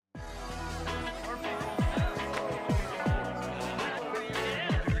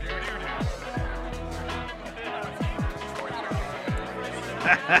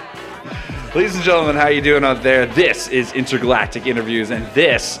Ladies and gentlemen, how you doing out there? This is Intergalactic Interviews, and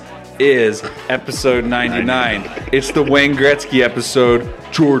this is episode 99. It's the Wayne Gretzky episode.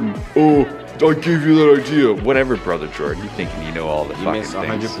 Jordan, I gave you that idea. Whatever, brother Jordan. You thinking you know all the fucking things. You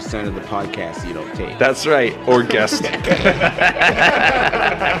miss 100% of the podcast you don't take. That's right. Or guest.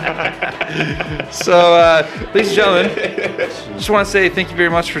 So, ladies and gentlemen, just want to say thank you very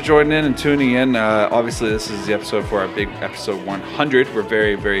much for joining in and tuning in. Obviously, this is the episode for our big episode 100. We're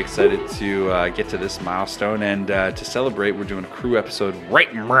very, very excited to get to this milestone. And to celebrate, we're doing a crew episode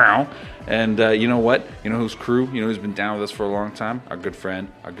right now. And you know what? You know who's crew? You know who's been down with us for a long time? Our good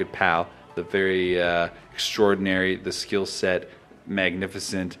friend, our good pal, the very extraordinary, the skill set,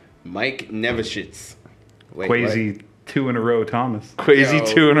 magnificent Mike Nevishitz. Kwasi 2 in a row Thomas. Kwasi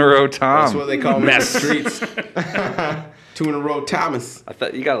 2 in a row Tom. That's what they call me in the streets. 2 in a row Thomas. I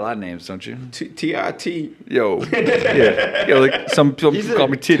thought you got a lot of names, don't you? TRT. Yo. Yeah. Yo, like some people call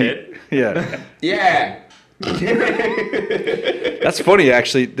me Titty. Yeah. Yeah. That's funny,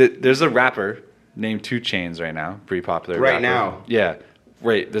 actually. There's a rapper named 2 Chainz right now. Pretty popular Right rapper. now? Yeah.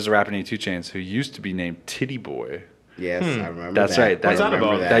 Right. There's a rapper named 2 Chainz who used to be named Titty Boy. Yes, I remember That's that. right. What's that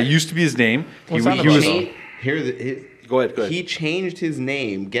about? That used to be his name. What's that He was. about? Go ahead. He changed his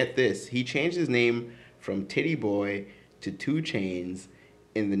name. Get this. He changed his name from Titty Boy to 2 Chainz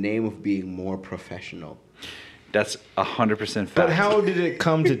in the name of being more professional. That's 100% fact. But how did it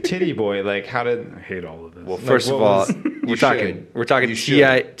come to Titty Boy? Like, how did... I hate all of this. Well, first of all, we're talking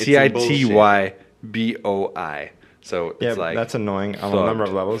T-I-T-I-T-Y-B-O-I. So Yeah, it's like that's annoying on a thugged. number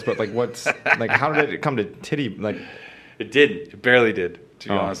of levels. But, like, what's... Like, how did it come to Titty... Like... It did. It barely did, to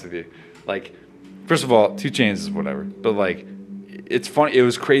be honest with you. Like, first of all, 2 Chainz is whatever. But, like, it's funny. It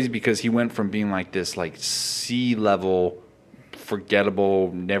was crazy because he went from being, like, this, like, C-level,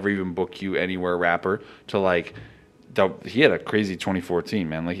 forgettable, never even book you anywhere rapper to, like... He had a crazy 2014,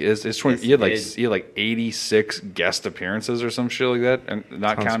 man. Like his 20, he had like 86 guest appearances or some shit like that, and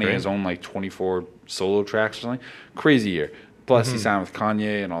not Sounds counting great. his own like 24 solo tracks or something. Crazy year. Plus he signed with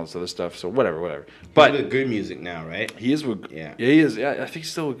Kanye and all this other stuff. So whatever. But But good music now, right? he is with Yeah. he is. Yeah, I think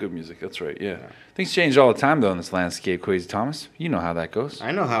he's still with good music. That's right. Yeah. Things change all the time though in this landscape, Kwasi Thomas. You know how that goes.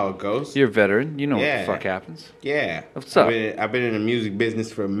 I know how it goes. You're a veteran. You know what Yeah. the fuck happens. Yeah. What's up? I've been in the music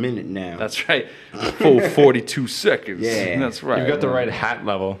business for a minute now. That's right. Full 42 seconds. Yeah. That's right. You've got the right hat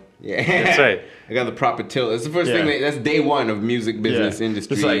level. Yeah. That's right. I got the proper tilt. That's the first Yeah. thing. That's day one of music business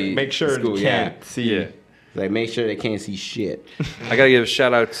industry. Just, like, make sure school. you can't see... Yeah. Like, make sure they can't see shit. I gotta give a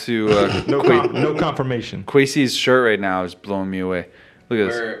shout out to No confirmation. Kwasi's shirt right now is blowing me away. Look at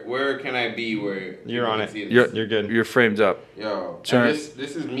this. Where can I be where You're on can it. see this? You're good. You're framed up. Yo, Turn- and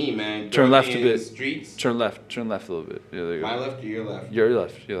this is me, man. Turn left a Going bit. in the streets. Turn left a little bit. Yeah, there you go. My left or your left? Your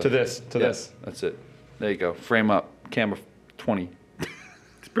left. Your left. To this. To Yeah, this. That's it. There you go. Frame up. Camera 20.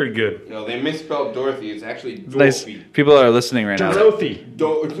 It's pretty good. Yo, they misspelled Dorothy. It's actually Nice. Dorothy. People that are listening right now. Dorothy.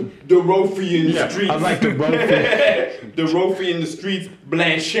 Dorothy in the streets. I like the Dorothy. Dorothy in the streets.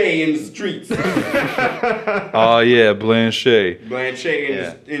 Blanche in the streets. Oh yeah, Blanche. Blanche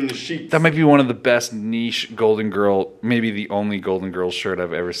in the sheets. That might be one of the best niche Golden Girl, maybe the only Golden Girl shirt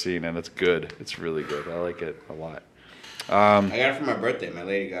I've ever seen, and it's good. It's really good. I like it a lot. I got it for my birthday. My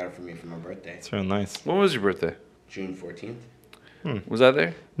lady got it for me for my birthday. It's real nice. When was your birthday? June 14th. Was that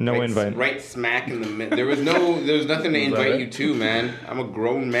there? No Right, invite. Right smack in the middle. There was nothing to invite you to, man. I'm a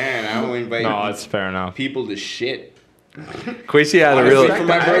grown man. I don't invite No, it's fair enough. people to shit. Kwasi had a Honestly, real. for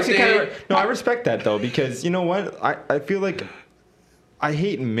my birthday. I respect that though, because you know what? I feel like I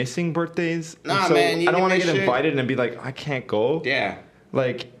hate missing birthdays. and Nah, so man, you I don't can want to miss get shit. invited and be like, I can't go. Yeah.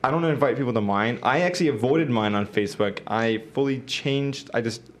 Like, I don't invite people to mine. I actually avoided mine on Facebook. I fully changed. I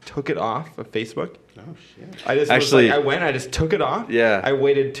just took it off of Facebook. Oh shit. I just Actually- was like, I went. I just took it off. Yeah. I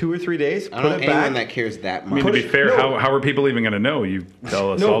waited 2 or 3 days. I Put don't know it anyone back. that cares that I mean, much. to be fair, No. how are people even going to know? You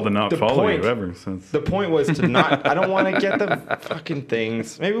tell us No, all to not the follow point- you ever since. The point was to not. I don't want to get the fucking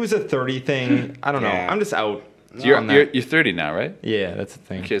things. Maybe it was a 30 thing. I don't know. Yeah. I'm just out. You're, on that. you're 30 now, right? Yeah, that's the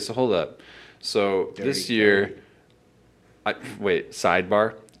thing. Okay, so hold up. So this Dirty year,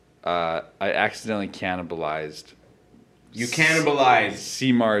 sidebar. I accidentally cannibalized You cannibalize.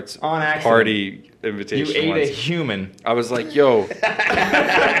 C-Mart's On accident. party You invitation. ate a once. human. I was like, yo.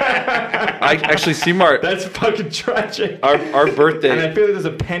 Actually, C-Mart, That's fucking tragic. our And I birthday. feel like there's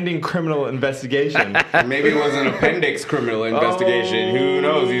a pending criminal investigation. Maybe it was an appendix criminal investigation. Who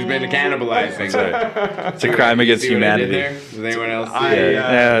knows? He's been cannibalizing. It's a crime against See what I did humanity. there? Does anyone else see I,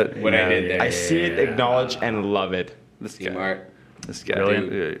 it? What I did there? I see it, acknowledge, and love it. This See, guy. Mark, This guy.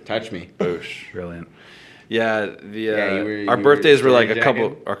 Brilliant. Yeah. touch me. Boosh. Brilliant. Yeah, our you birthdays were like a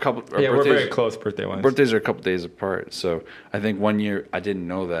jacket. couple. Our Yeah, we're birthdays, very close birthday-wise. birthdays are a couple days apart. So I think one year I didn't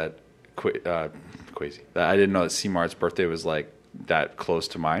know that Kwasi. That I didn't know that C-Mart's birthday was like that close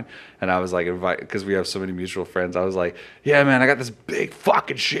to mine, and I was like, because we have so many mutual friends, I was like, yeah, man, I got this big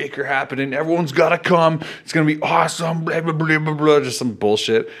fucking shaker happening. Everyone's gotta come. It's gonna be awesome. Blah blah blah blah blah. Just some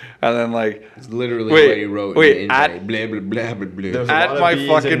bullshit, and then like It's literally what he wrote. In the invite. Blah blah blah blah blah. There's a at lot of my B's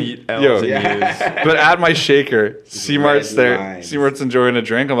fucking and L's yo, and U's. but at my shaker, C-Mart's red there. lines. C-Mart's enjoying a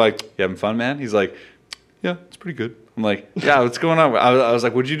drink. I'm like, you having fun, man? He's like, yeah, it's pretty good. I'm like, yeah, what's going on? I was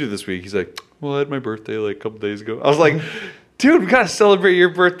like, what'd you do this week? He's like, well, I had my birthday like a couple days ago. I was like, dude, we gotta celebrate your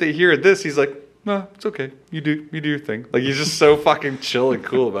birthday here at this. He's like, no, it's okay. You do your thing. Like, he's just so fucking chill and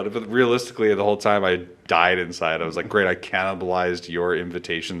cool about it. But realistically, the whole time I died inside. I was like, great, I cannibalized your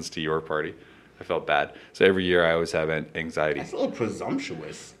invitations to your party. I felt bad. So every year I always have anxiety. That's a little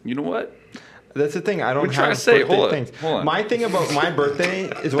presumptuous. You know what? That's the thing. I don't We're trying have to say, birthday hold on, things. hold on. My thing about my birthday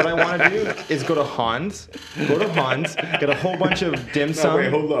is what I want to do is go to Hans, get a whole bunch of dim sum,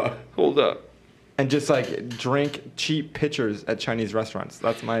 hold up. and just like drink cheap pitchers at Chinese restaurants.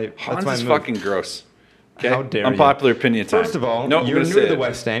 That's my Hans that's is my move. fucking gross. Okay? How dare you. Unpopular opinion time. First of all, no, you're I'm new gonna to say the it.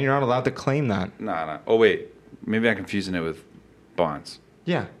 West End. You're not allowed to claim that. Nah. Oh wait, maybe I'm confusing it with Bonds.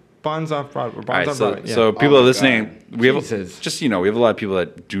 Yeah, Bonds off Broadway. All Bonds right, off so, Broadway. Yeah. so people Oh are my listening. We have Jesus. just we have a lot of people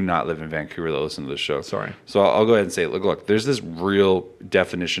that do not live in Vancouver that listen to this show. Sorry. So I'll go ahead and say, look. There's this real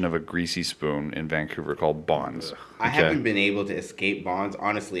definition of a greasy spoon in Vancouver called Bonds. I haven't been able to escape Bonds.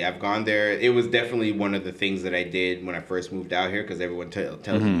 Honestly, I've gone there. It was definitely one of the things that I did when I first moved out here because everyone tells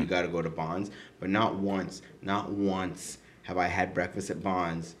you got to go to Bonds. But not once have I had breakfast at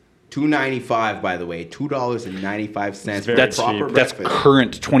Bonds. $2.95, by the way. $2.95 for That's proper cheap. That's breakfast.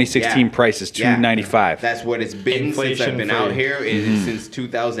 current 2016 Yeah. price is Yeah. $2.95. That's what it's been since Inflation I've been free. out here. Since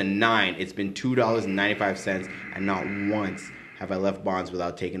 2009. It's been $2.95, and not once have I left Bonds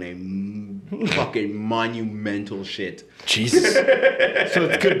without taking a fucking monumental shit. Jesus. So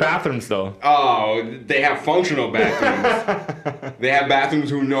it's good bathrooms though. Oh, they have functional bathrooms. They have bathrooms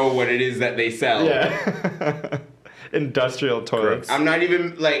who know what it is that they sell. Yeah. Industrial toilets. I'm not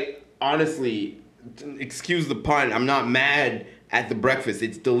even honestly, excuse the pun. I'm not mad at the breakfast.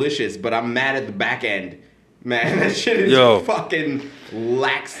 It's delicious, but I'm mad at the back end. Man, that shit is fucking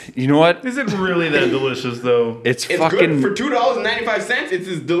lax. You know what? Is it really that delicious though? It's It's fucking. good for $2.95. It's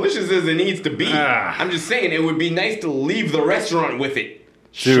as delicious as it needs to be. Ah. I'm just saying it would be nice to leave the restaurant with it.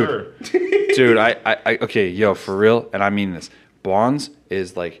 Sure. Dude, I okay, yo, for real, and I mean this. Bonds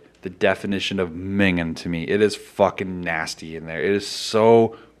is like the definition of minging to me. It is fucking nasty in there. It is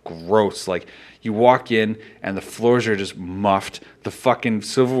so gross. Like, you walk in and the floors are just muffed. The fucking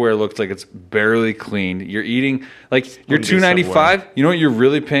silverware looks like it's barely cleaned. You're eating like you're $2.95. You know what you're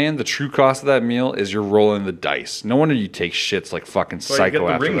really paying? The true cost of that meal is you're rolling the dice. No wonder you take shits like fucking Well, you psycho get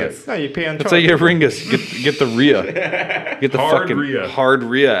the after ringgits. that. No, you pay on That's top. how you get ringus. Get the Rhea. Get the Hard fucking Rhea. hard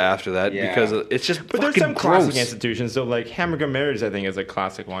Rhea after that Yeah. because it's just But there's fucking some classic gross. institutions. So like Hamburger Mary's, I think, is a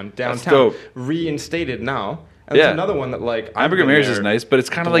classic one. Downtown, dope. reinstated now. And Yeah. there's another one that like I've Hamburger been Mary's there is nice, but it's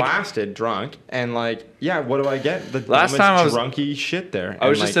kind of like blasted drunk and like what do I get? The Last dumbest time I was- drunky shit there. I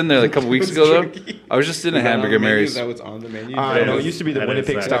was And, just like, in there like a couple weeks ago though. I was just in a Is that on Hamburger the menu? Mary's. Is that what's on the menu? I know it used to be the That is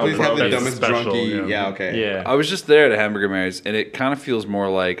Winnipeg that. style. Please have the That's dumbest special, drunky. yeah. Yeah, okay. Yeah. I was just there at a Hamburger Mary's, and it kind of feels more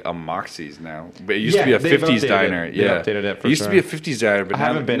like a Moxie's now. But it used to be a they've 50s updated diner. it. They've Yeah, updated it for used to be a sure. 50s diner, but I now,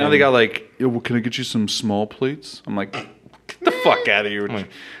 haven't been now in. they got like, yo, well, can I get you some small plates? I'm like, get the fuck out of here.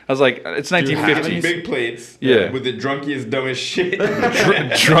 I was like, it's you have any 1950s. Big plates. Yeah. With the drunkiest, dumbest shit.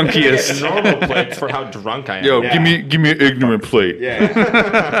 Drunkiest. normal plates for how drunk I am. Yo, Yeah. give me an ignorant plate.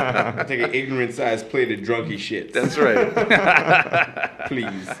 Yeah. I take an ignorant sized plate of drunky shit. That's right.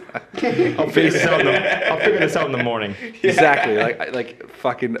 Please. I'll figure this out in the morning. Exactly. Like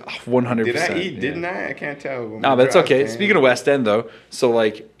fucking 100%. Did I eat? yeah. Didn't I? I can't tell. No, but it's okay. Speaking of West End, though, so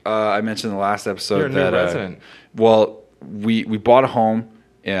like I mentioned in the last episode You're a new that resident. well, we bought a home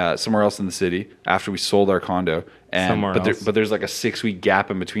somewhere else in the city after we sold our condo, and Somewhere else. but there's like a 6-week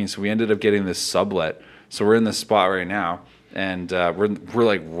gap in between, so we ended up getting this sublet. So we're in this spot right now, and we're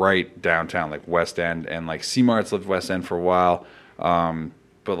like right downtown, like West End, and like C-Mart's lived West End for a while,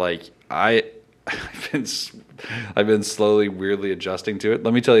 but like I've been slowly, weirdly adjusting to it.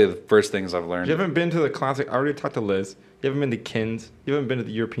 Let me tell you the first things I've learned. You haven't been to the classic. I already talked to Liz. You haven't been to Kin's. You haven't been to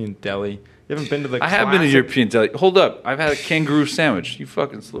the European Deli. You haven't been to the. I have been to classic- European deli. Hold up, I've had a kangaroo sandwich. You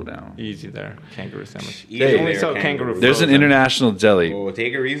fucking slow down. Easy there, kangaroo sandwich. Easy They only there, sell kangaroo. kangaroo. There's an frozen. international deli. Oh,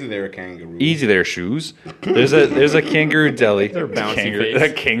 take her easy there, kangaroo. Easy there, shoes. There's a kangaroo deli. They're bouncy kangaroo, face.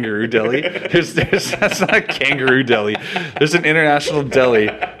 a kangaroo deli. There's that's not a kangaroo deli. There's an international deli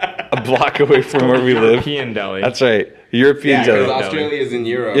a block away from where we live. European deli. That's right. European Yeah, deli. because Australia is in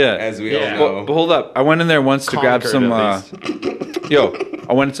Europe, Yeah. as we Yeah. all know. But hold up, I went in there once to grab Conquered, some. at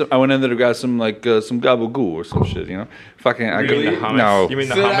I went in there to grab some some gabagool or some shit. You know, fucking. Really? I The couldn't. No. You mean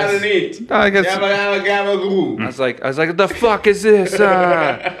the Sit down hummus? and eat. No, I guess. Gabba, gabba, gabba, I was like, the fuck is this? No,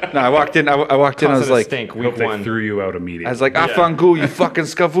 I walked in. I walked in. I was Constant like, stink. I hope Week they one. threw you out immediately. I was like, Afangoo, you fucking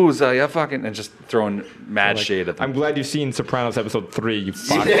skavuza, you fucking, and just throwing mad Like, shade at them. I'm glad you've seen Sopranos episode 3. You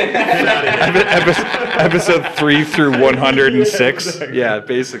fuck. Episode 3 through 106. Yeah,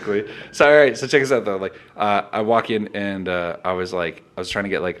 basically. So all right, so check this out though. Like, I walk in and I was trying to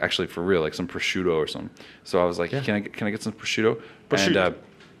get like actually for real like some prosciutto or something. So I was like, can I get some prosciutto? And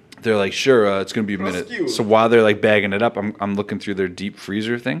they're like, sure, it's gonna be a minute. Prosciutto. So while they're like bagging it up, I'm looking through their deep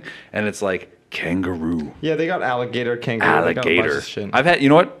freezer thing, and it's like kangaroo. Yeah, they got alligator, kangaroo. They got a bunch Alligator. of shit. I've had, you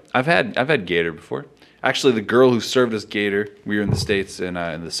know what? I've had gator before. Actually, the girl who served us gator, we were in the States in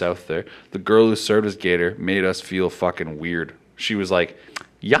the South there. The girl who served us gator made us feel fucking weird. She was like,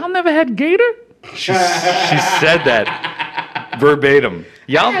 "Y'all never had gator?" She said that verbatim.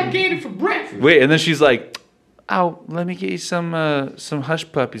 Y'all I had gator for breakfast. wait, and then she's like, "Oh, let me get you some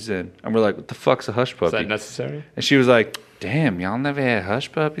hush puppies in." And we're like, "What the fuck's a hush Is puppy?" that necessary? And she was like, "Damn, y'all never had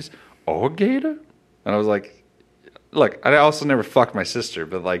hush puppies or gator?" And I was like, "Look, I also never fucked my sister,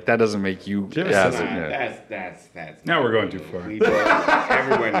 but like that doesn't make you." you have a yeah, sister? yeah. That's. Now we're going too far.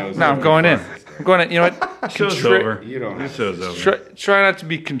 Everyone knows. No, I'm going in. I'm going in. You know what? Show's over. You don't have Show's over. Try not to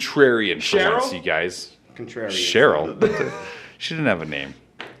be contrarian for Cheryl? once, you guys. contrarian. Cheryl. She didn't have a name.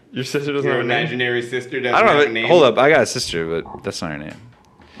 Your sister doesn't Your have a name? imaginary sister doesn't I don't have a know. name. Hold up. I got a sister, but that's not her name.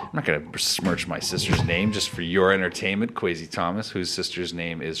 I'm not going to besmirch my sister's name just for your entertainment, Kwasi Thomas, whose sister's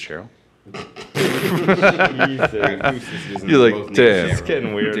name is Cheryl. Jesus. You're like, damn. It's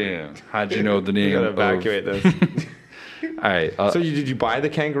getting weird. Damn. How'd you know the We name gotta of... evacuate this. All right. So did you buy the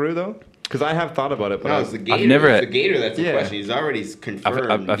kangaroo though? Because I have thought about it, but No, I- it's the gator. never It's had- the gator that's the Yeah. question. He's already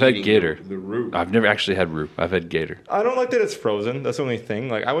confirmed. I've had eating gator. The root. I've never actually had roux. I've had gator. I don't like that it's frozen. That's the only thing.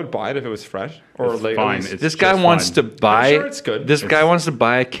 Like I would buy it if it was fresh or It's like fine. at least- It's This guy just wants fine. to buy... sure it's good. This guy wants to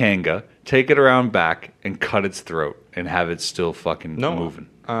buy a kanga, take it around back, and cut its throat, and have it still fucking no. moving.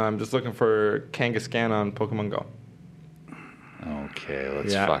 I'm just looking for Kangaskhan on Pokemon Go. Okay,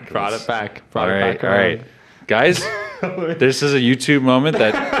 let's Yeah, fuck brought this. it back. All Brought it right, back all around. right. Guys, this is a YouTube moment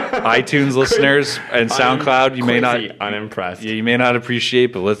that iTunes listeners and SoundCloud you may not Crazy unimpressed. you may not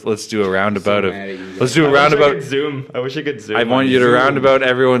appreciate, but let's do a roundabout So mad at you of guys. let's do a I wish I roundabout. could zoom. I wish I could zoom. I want on you to Zoom. roundabout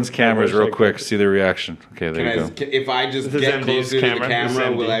everyone's cameras wish real I quick, could. see the reaction. Okay, there you go. If I just This is get MD's closer to the camera. This is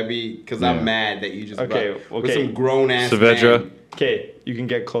camera, will MD. I be? Because Yeah. I'm mad that you just Okay, brought, with okay. some grown ass Saavedra. man. Okay, you can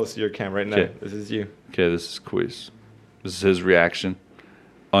get close to your camera right now. Okay. This is you. Okay, this is Quiz. This is his reaction.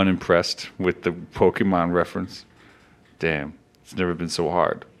 Unimpressed with the Pokemon reference. Damn, it's never been so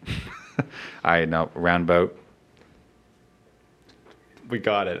hard. All right, now roundabout. We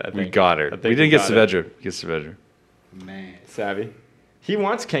got it. I think. We got her. I think We didn't get got it. Saavedra. Get Saavedra. Man, Savvy. He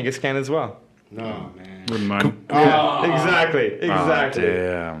wants Kangaskhan as well. no man. Wouldn't mind. Exactly. Exactly.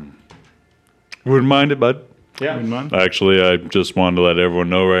 Damn. Wouldn't mind it, bud. Yeah. Wouldn't mind. Actually, I just wanted to let everyone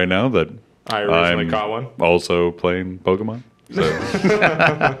know right now that I recently I'm caught one. also playing Pokemon. So.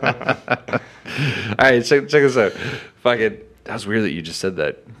 All right, check this out. Fucking, that was weird that you just said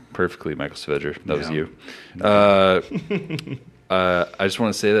that perfectly, Michael Saavedra. That was Yeah. you. I just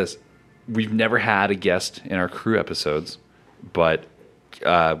want to say this: we've never had a guest in our crew episodes, but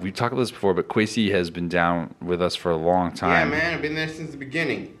we talked about this before. But Kwasi has been down with us for a long Yeah, time, man. I've been there since the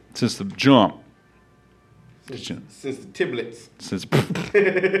beginning. since the jump. Since the Tiblets. Since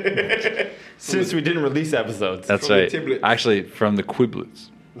Since we didn't release episodes. that's From the right. Tiblets. Actually, from the Quiblets.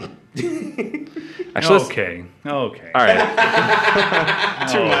 Actually, let's- Okay. Okay. all right.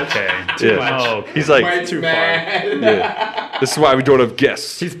 too much. Okay. Too Yeah. much. Okay. He's like, Mike's too mad. yeah. This is why we don't have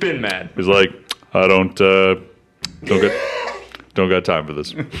guests. He's been mad. He's like, I don't got time for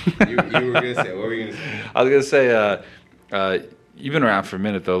this. You were gonna say. What were you gonna say? I was gonna say, you've been around for a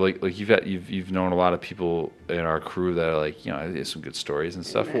minute though. Like you've known a lot of people in our crew that are like, you know, there's some good stories and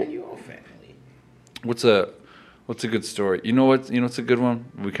stuff. Man, you all family. What's a good story? You know what's a good one?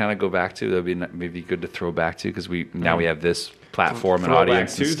 We kind of go back to that'd be maybe good to throw back to because we have this platform and Throwback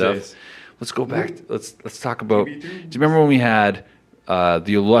audience and Tuesdays. stuff. Let's go back. Let's talk about. Do you remember when we had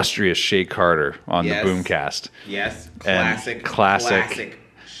the illustrious Shay Carter on Yes. the Boomcast? Yes. And Classic. classic.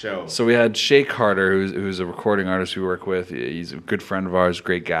 Show. So we had Shay Carter, who's a recording artist we work with. He's a good friend of ours,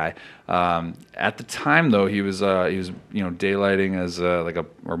 great guy. At the time, though, he was daylighting as or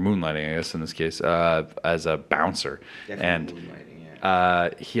moonlighting, I guess in this case, as a bouncer. Definitely And moonlighting, yeah.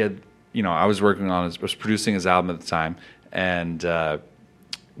 he had, I was producing his album at the time, and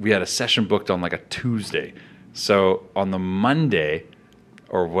we had a session booked on like a Tuesday. So on the Monday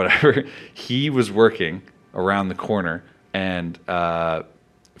or whatever, he was working around the corner, and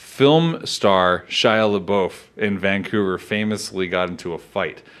film star Shia LaBeouf in Vancouver famously got into a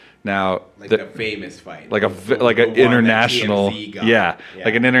fight. Now, like a famous fight, like an international,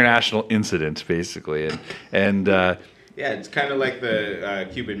 like an international incident, basically, and yeah, it's kind of like the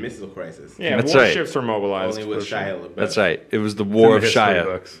Cuban Missile Crisis. Yeah, that's warships were mobilized. Only with Shia LaBeouf. That's right. It was the War of Shia.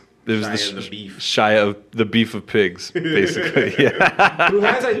 Books. It was Shia the beef. Shia of the beef of pigs, basically. Yeah. Who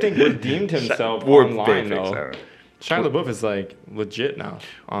has, I think, redeemed himself War of online, pigs, I though. don't know. Shia LaBeouf is like legit now.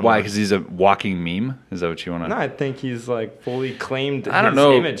 Online. Why? Because he's a walking meme? Is that what you want to? No, I think he's like fully claimed I don't his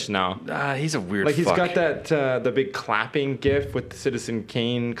know. image now. He's a weird. Like he's fuck. got that the big clapping gif with the Citizen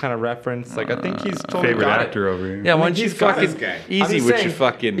Kane kind of reference. Like I think he's totally Favorite got actor it. over here. Yeah, why I don't mean, you he's got fucking this guy. easy I'm with saying, your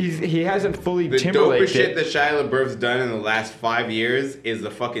fucking? he hasn't fully The Timberlake dopest shit it. that Shia LaBeouf's done in the last 5 years is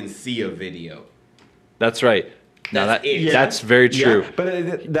the fucking Sia video. That's right. Now That's it. that's very true. Yeah,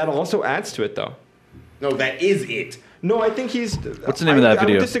 but that also adds to it, though. No, that is it. No, I think he's. What's the name of that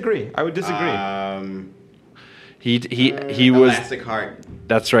video? I would disagree. He was. Elastic Heart.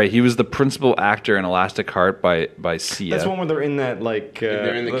 That's right. He was the principal actor in Elastic Heart by Sia. That's one where they're in that like.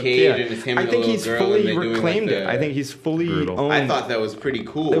 They're in the cage and it's him I and think the he's little girl fully and they're doing, reclaimed like, it. I think he's fully Brutal. owned. I thought that was pretty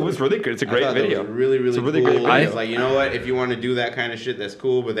cool. It was really good. It's a great I thought video. That was really, really It's a really cool. great video. It's like, you know what? If you want to do that kind of shit, that's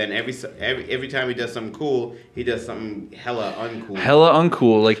cool. But then every time he does something cool, he does something hella uncool. hella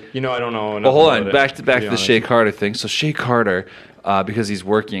uncool. Like, You know, I don't know. well, hold enough on. about it, Back to be the honest. Shea Carter thing. So Shea Carter, because he's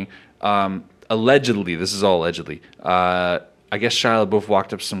working, allegedly, this is all allegedly. I guess Shia LaBeouf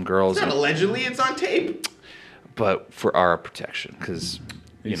walked up to some girls, It's not allegedly, it's on tape. but for our protection, because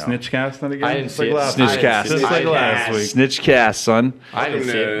you know, Snitch casting again? I didn't It's see like it. last Snitch week. cast. Just like last week. snitch cast, son. I didn't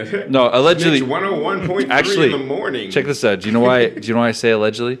see it. No, allegedly. Snitch 101.3 Actually, in the morning. check this out. Do you know why? I say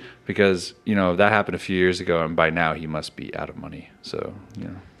allegedly? Because that happened a few years ago, and by now he must be out of money. So I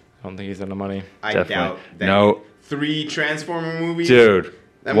don't think he's in the money. I definitely. doubt that. No. 3 Transformer movies. dude,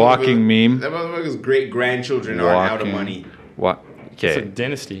 That walking meme. That motherfucker's great grandchildren are out of money. What? It's a Okay,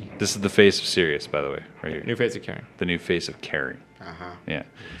 dynasty. this is the face of Sirius, by the way, right here. New face of Karen. The new face of caring. Uh-huh. Yeah.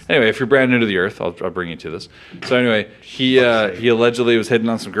 Anyway, if you're brand new to the earth, I'll bring you to this. So anyway, he allegedly was hitting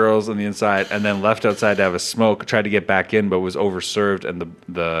on some girls on the inside, and then left outside to have a smoke. Tried to get back in, but was overserved, and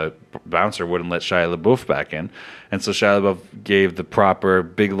the bouncer wouldn't let Shia LaBeouf back in. And so Shia LaBeouf gave the proper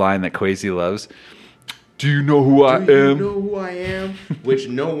big line that Kwasi loves. Do you know who I Do you am? know who I am? Which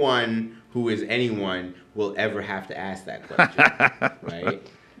no one who is anyone will ever have to ask that question, right?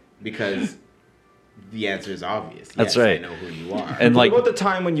 Because the answer is obvious. That's Yes, right. I know who you are. And What like, about the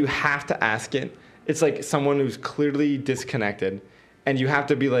time when you have to ask it? It's like someone who's clearly disconnected, and you have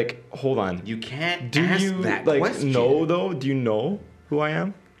to be like, "Hold on, you can't do ask you that like question. know though? Do you know who I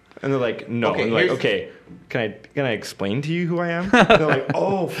am?" And they're like, "No." Okay, and they're like, here's- "Okay, can I explain to you who I am?" And they're like,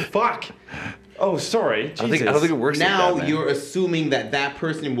 "Oh fuck, oh sorry, Jesus." I don't think it works Now like that, man. you're assuming that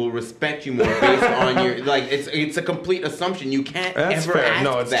person will respect you more based on your it's a complete assumption. You can't That's ever fair. ask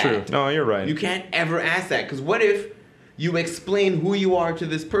No, it's that. true. No, you're right. You can't ever ask that because what if you explain who you are to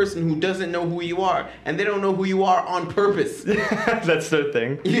this person who doesn't know who you are and they don't know who you are on purpose? That's their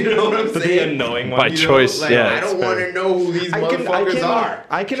thing. You know what I'm The saying? unknowing one. By You know, choice, like, yeah. I don't That's want fair. to know who these motherfuckers are.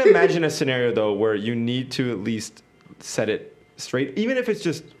 I can imagine a scenario though where you need to at least set it straight, even if it's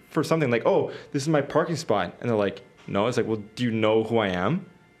just for something like, "Oh, this is my parking spot," and they're like, "No," it's like, "Well, do you know who I am?"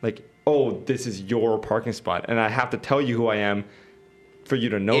 Like, "Oh, this is your parking spot," and I have to tell you who I am for you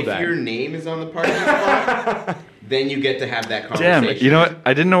to know If that. your name is on the parking spot, then you get to have that conversation. damn, you know what?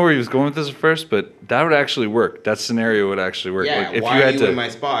 I didn't know where he was going with this at first, but that would actually work. That scenario would actually work. Yeah, Like, if why you are had you to, in my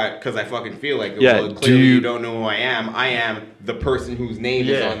spot? Because I fucking feel like it. Yeah, Well, do clearly you- you don't know who I am. I am the person whose name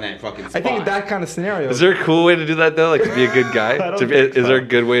is Yeah. on that fucking spot. I think that kind of scenario. is there a cool way to do that though? Like to be a good guy? I don't To be- think is there a so.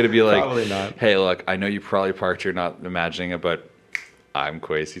 good way to be like, Probably not. hey, look, I know you probably parked here, not imagining it, but I'm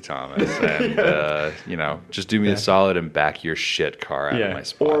Kwasi Thomas, and just do me a solid and back your shit car out of my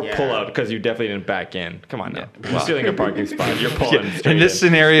spot. Or Yeah. pull out because you definitely didn't back in. Come on now. Yeah. You're stealing a parking spot. You're pulling straight in this in.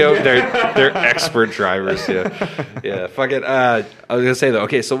 scenario, they're expert drivers. Yeah. Fuck it. I was gonna say though.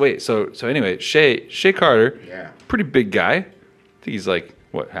 Okay, so wait. So anyway, Shea Carter, Yeah. pretty big guy. I think he's like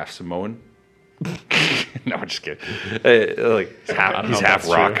what, half Samoan? No, I'm just kidding. He's half if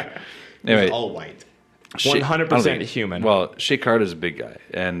rock. that's true. Anyway, He's all white. 100% human. Well, Shea Carter's a big guy,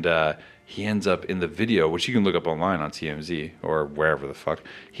 and he ends up in the video, which you can look up online on TMZ or wherever the fuck.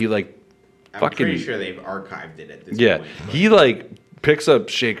 He like I'm fucking pretty sure they've archived it at this point. he like picks up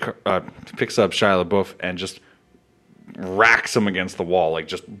Shia LaBeouf and just racks him against the wall, like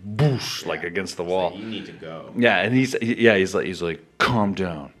just boosh, like against the wall. Like, you need to go. Yeah, and he's like, calm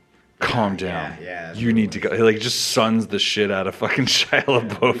down. Calm down. Yeah, you need to go. He like just suns the shit out of fucking Shia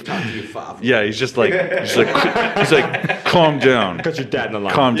LaBeouf. Talk to your father. Yeah, he's like, calm down. Got your dad in the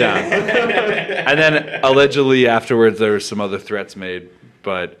line. Calm down. And then allegedly afterwards there were some other threats made,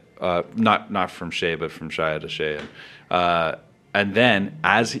 but not from Shay, but from Shia to Shay. And then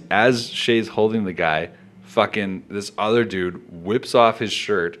as Shay's holding the guy, fucking this other dude whips off his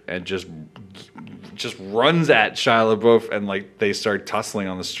shirt and just runs at Shia LaBeouf, and like they start tussling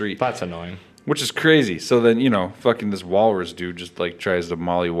on the street. That's annoying. Which is crazy. So then, fucking this walrus dude just like tries to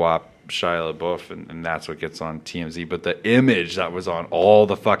mollywop Shia LaBeouf, and that's what gets on TMZ. But the image that was on all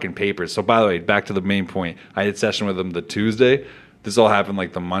the fucking papers. So by the way, back to the main point. I had a session with him the Tuesday. This all happened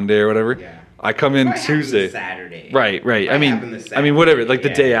like the Monday or whatever. Yeah. I come in Tuesday. Saturday. Right. I mean, whatever. Like the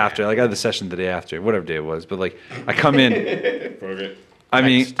day after. Like I had the session the day after, whatever day it was. But like, I come in.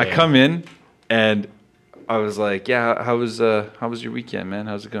 I come in, and I was like, "Yeah, how was your weekend, man?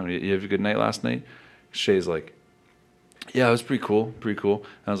 How's it going? You have a good night last night?" Shay's like, "Yeah, it was pretty cool. And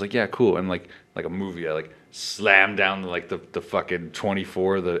I was like, "Yeah, cool." And like a movie, I like slammed down like the fucking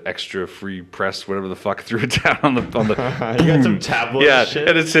 24, the extra free press, whatever the fuck, threw it down on the You got some tabloid shit?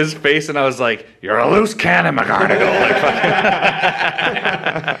 And it's his face, and I was like, "You're a loose cannon, McGarnagle." Like,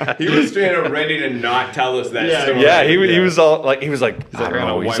 He was straight up ready to not tell us that story. yeah, he was all like, I don't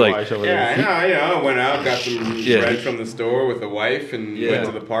know. He's like, I went out, got some bread from the store with the wife, and went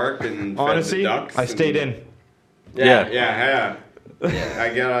to the park and honestly, fed the ducks. I stayed in. Yeah.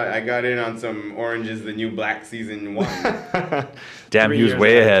 I got in on some Orange is the New Black season 1. damn, he was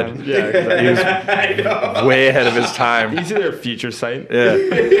way ahead. Yeah, exactly. He was way ahead of his time. Easy their future site.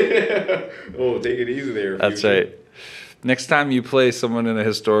 Yeah, Oh, take it easy there. that's future. right. Next time you play someone in a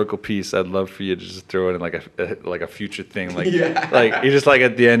historical piece, I'd love for you to just throw it in like a future thing, like like you just like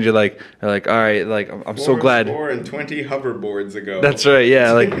at the end you're like all right, like I'm so glad. 4 and 20 hoverboards ago. That's right,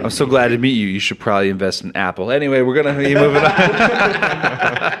 yeah. Like I'm so glad to meet you. You should probably invest in Apple. Anyway, we're gonna be moving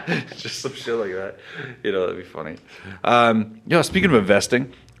on. Just some shit like that. That'd be funny. Speaking of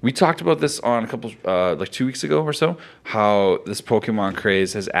investing, we talked about this on a couple, like 2 weeks ago or so, how this Pokemon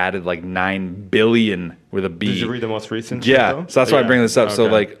craze has added like 9 billion with a B. Did you read the most recent? Yeah, shit, so that's why I bring this up.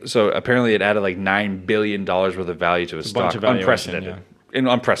 Okay. So apparently it added like $9 billion worth of value to his stock. bunch of valuation, Unprecedented.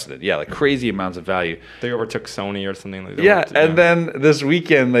 Unprecedented, yeah, like crazy amounts of value. They overtook Sony or something like that. Yeah, and then this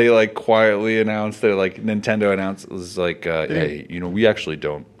weekend they like quietly announced, Nintendo announced, it was like, hey, we actually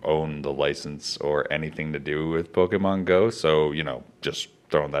don't own the license or anything to do with Pokemon Go, so, just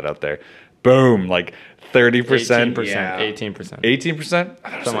throwing that out there. Boom, like 30%. 18%. 18%? I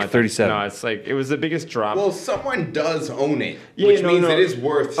thought it was like 37. No, it's like, it was the biggest drop. Well, someone does own it, Yeah, which no, means no. it is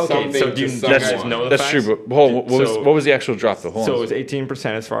worth Okay, something so do to you someone. guys know the That's facts? true, but hold on, what was the actual drop though? Hold So on. it was 18%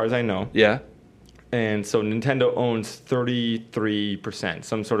 as far as I know. Yeah? And so Nintendo owns 33%,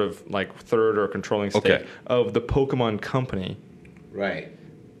 some sort of like third or controlling stake Okay. of the Pokemon company. Right.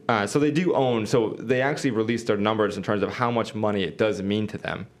 So they do own, so they actually released their numbers in terms of how much money it does mean to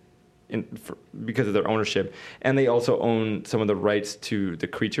them because of their ownership. And they also own some of the rights to the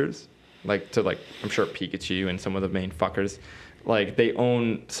creatures, I'm sure Pikachu and some of the main fuckers. Like they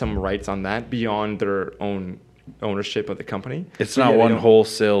own some rights on that beyond their own ownership of the company. It's So, not yeah, one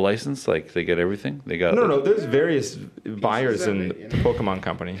wholesale license, like they get everything? They got No, there's various buyers in the it, Pokemon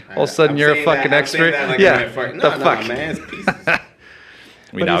company. All of a sudden, you're a fucking expert. Yeah. The fuck? Man, it's pieces.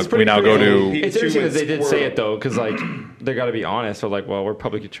 We But now it's pretty go crazy. to. It's Pikachu interesting and that they did say Squirtle. it though, because like they got to be honest. They're like, well, we're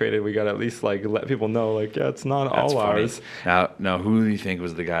publicly traded. We got to at least like let people know, like, yeah, it's not That's all funny. ours. Now, who do you think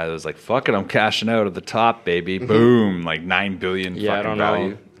was the guy that was like, "Fuck it, I'm cashing out at the top, baby"? Boom, like 9 billion. Yeah, I fucking don't value.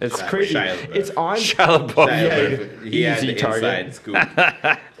 know. It's Shia crazy. LaBeouf. It's on. Shia LaBeouf. Yeah, He had easy the target. inside scoop.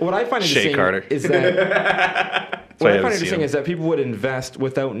 What I find Shea interesting Carter. is that why what I I find haven't seen interesting him. is that people would invest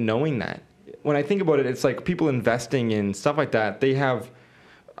without knowing that. When I think about it, it's like people investing in stuff like that. They have,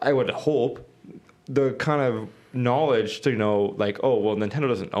 I would hope, the kind of knowledge to know, like, oh, well, Nintendo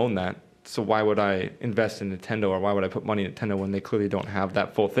doesn't own that, so why would I invest in Nintendo or why would I put money in Nintendo when they clearly don't have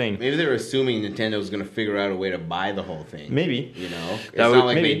that full thing? Maybe they were assuming Nintendo was going to figure out a way to buy the whole thing. Maybe. You know? It's That would- not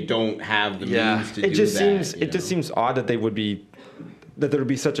like maybe. they don't have the Yeah. means to It do just that. seems you it just know? seems odd that there would be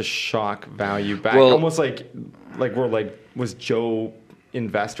such a shock value back. Well- Almost like we're like, was Joe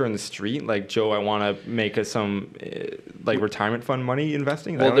investor in the street? Like, Joe, I want to make us some like retirement fund money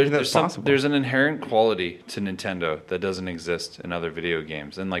investing. I Well, don't think that's possible. there's an inherent quality to Nintendo that doesn't exist in other video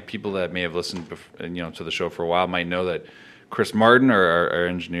games, and like people that may have listened, to the show for a while might know that Chris Martin, our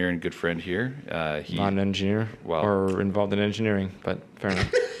engineer and good friend here, he Not an engineer Well- or involved in engineering, but fair enough.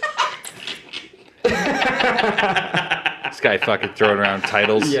 This guy fucking throwing around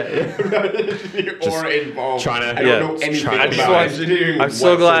titles. Yeah. or involved. trying to- I don't yeah, know anything trying to about be engineering. I'm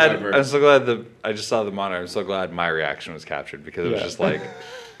so glad. whatsoever. I'm so glad I just saw the monitor. I'm so glad my reaction was captured because it was Yeah. just like,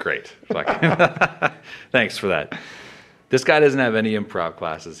 great. Fuck. Thanks for that. This guy doesn't have any improv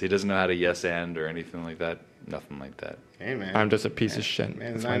classes. He doesn't know how to yes and or anything like that. Nothing like that. Hey man, I'm just a piece of shit.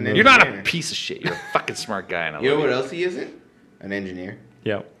 Man, That's it's my not an move. You're not a engineer. piece of shit. You're a fucking smart guy. And I You know love what else he isn't? An engineer.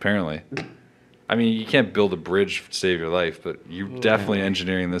 Yeah. Apparently. I mean, you can't build a bridge to save your life, but you're definitely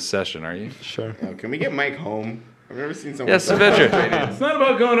engineering this session, are you? Sure. Can we get Mike home? I've never seen someone. Yeah, so Saavedra. frustrated. It's not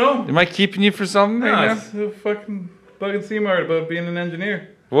about going home. Am I keeping you for something No, right now? it's a fucking bugging C-Mart about being an engineer.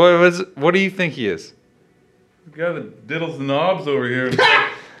 What do you think he is? The guy that diddles the knobs over here.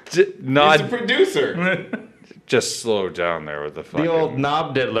 He's a Not producer. just slow down there with the fucking. The old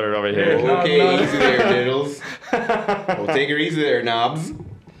knob diddler over here. Yeah. Okay, No. easy there, Diddles. We'll take her easy there, Knobs.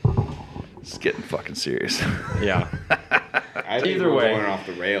 It's getting fucking serious. Yeah. I think Either we're way. going off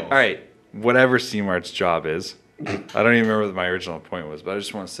the rails. All right, whatever C-Mart's job is, I don't even remember what my original point was, but I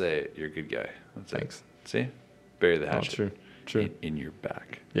just want to say you're a good guy. That's Thanks. it. See, bury the Oh, hatchet. true. True. In your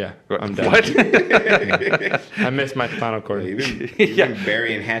back. Yeah. What? I'm done. What? I missed my final cord. You've been Yeah.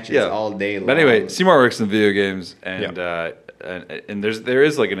 burying hatchets Yeah. all day long. But anyway, C-Mart works in video games, and Yep. and there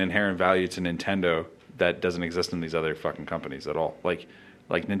is like an inherent value to Nintendo that doesn't exist in these other fucking companies at all. Like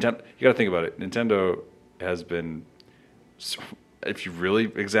Nintendo, you got to think about it. Nintendo has been, if you really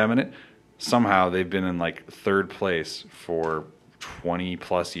examine it, somehow they've been in like third place for 20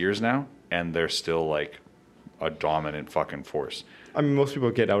 plus years now, and they're still like a dominant fucking force. I mean, most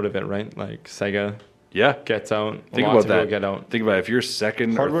people get out of it, right? Like Sega Yeah. gets out. Think Lots about of that. people get out. Think about it. If you're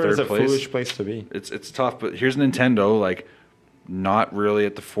second Hardware or is third a place, foolish place to be. it's tough. But here's Nintendo, like not really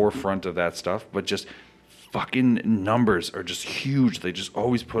at the forefront of that stuff, but just fucking numbers are just huge. They just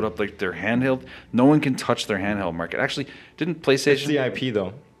always put up like their handheld. No one can touch their handheld market. Actually, didn't It's PlayStation? the IP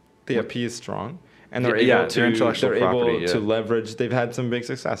though. The IP is strong, and they're Yeah, able to their intellectual they're property, able to yeah. leverage. They've had some big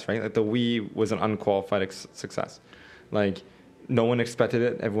success, right? Like the Wii was an unqualified success. Like no one expected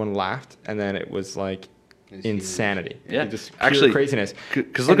it. Everyone laughed, and then it was like It's insanity. Yeah. Just pure Actually, craziness.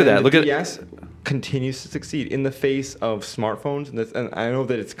 'cause look at that. The Look at- DS continues to succeed in the face of smartphones, and I know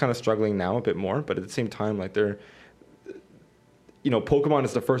that it's kind of struggling now a bit more, but at the same time, like they're, Pokemon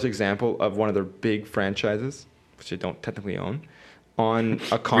is the first example of one of their big franchises, which they don't technically own, on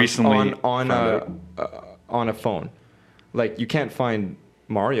a Recently on a phone. Like you can't find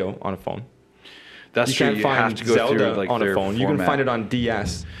Mario on a phone. That's You true. can't You find have to go Zelda through like on a their phone. You can format. find it on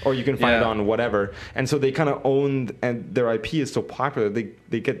DS, or you can find it Yeah. on whatever. And so they kind of own, and their IP is so popular,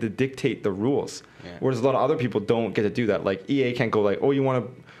 they get to dictate the rules. Yeah. Whereas a lot of other people don't get to do that. Like EA can't go like, oh, you want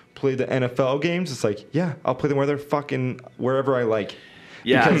to play the NFL games? It's like, yeah, I'll play them wherever I like.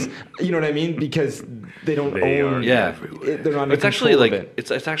 Yeah. Because you know what I mean? Because they don't They own. are Yeah. They're not in It's actually control like of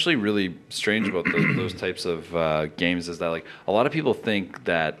it. it's actually really strange about those types of games is that like a lot of people think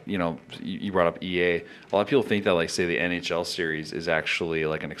that you brought up EA. A lot of people think that like say the NHL series is actually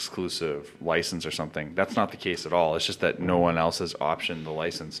like an exclusive license or something. That's not the case at all. It's just that no one else has optioned the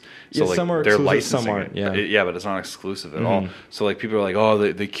license. So Yeah, like some are they're exclusive, some licensing aren't, it. yeah. Yeah, but it's not exclusive at all. So like people are like, oh,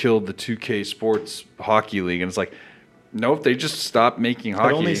 they killed the 2K Sports Hockey League, and it's like, nope, they just stopped making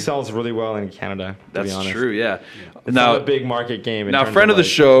hockey. It only sells really well in Canada. To That's be honest. true. Yeah. It's Now, not a big market game. in now, terms friend of the like-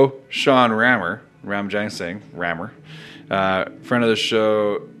 show, Sean Ramjangsing, friend of the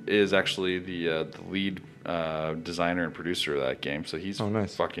show is actually the lead designer and producer of that game. So he's Oh,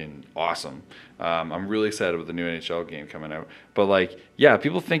 nice. fucking awesome. I'm really excited about the new NHL game coming out. But like, yeah,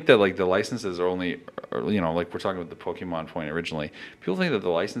 people think that like the licenses are only, like we're talking about the Pokemon point originally. People think that the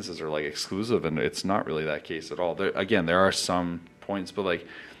licenses are like exclusive, and it's not really that case at all. There are some points, but like,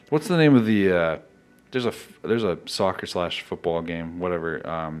 what's the name of the? There's a soccer / football game,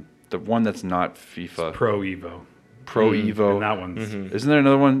 whatever. The one that's not FIFA. Pro Evo. Pro Evo. And that one's Isn't there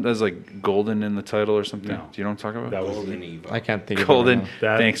another one that's like golden in the title or something? No. Do you know what I'm talking about? that was Golden Evo. I can't think of it Golden. right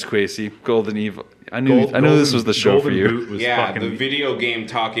now. That- Thanks, Kwasi. Golden Evo. I knew this was the show for Golden you. Boot was Yeah, fucking, the video game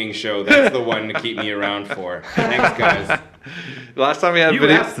talking show. That's the one to keep me around for. Thanks, guys. Last time we had You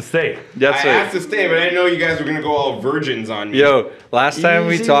video. asked to stay. That's I right. asked to stay, but I didn't know you guys were gonna go all virgins on me. Yo, last time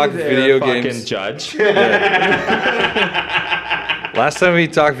we Easy talked there, video fucking games. Judge. Last time we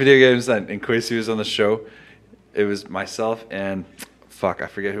talked video games and Kwasi was on the show, it was myself and fuck, I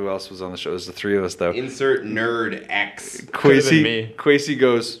forget who else was on the show. It was the three of us though. Insert nerd X. Could've been me. Kwasi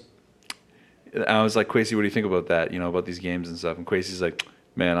goes. And I was like, Kwasi, what do you think about that? About these games and stuff. And Kwasi's like,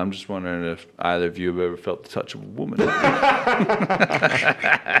 man, I'm just wondering if either of you have ever felt the touch of a woman. I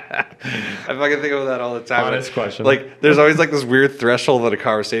I fucking think of that all the time. Honest question. Like, there's always like this weird threshold in a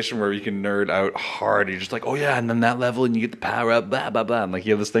conversation where you can nerd out hard. You're just like, oh yeah, and then that level, and you get the power up, blah blah blah, and like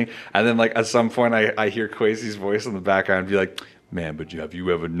you have this thing, and then like at some point, I hear Kwasi's voice in the background and be like, man, but have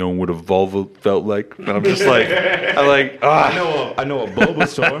you ever known what a vulva felt like? And I'm just like, I know a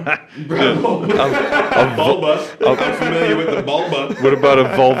Bulbasaur. Bulba. I'm familiar with the Bulba. What about a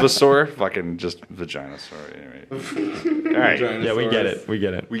Vulvasaur? Fucking just vagina. Sorry. Anyway. All right. Yeah, we get it. We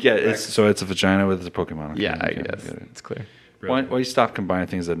get it. We get it. So it's a vagina with a Pokemon. Okay, Yeah, I okay, guess get it. it's clear. Why you stop combining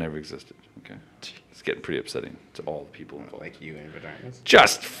things that never existed? Okay. It's getting pretty upsetting to all the people involved. Like you and vaginas.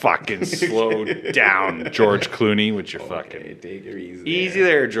 Just fucking slow down, George Clooney, with your fucking... Okay, take it easy. Easy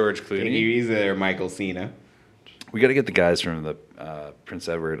there, George Take it Clooney. easy there, Michael Cena. We got to get the guys from the Prince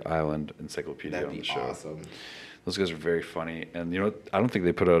Edward Island Encyclopedia That'd on be the show. awesome. Those guys are very funny, and you know what? I don't think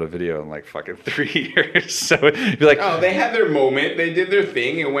they put out a video in like fucking 3 years. So it'd be like, Oh, they had their moment. They did their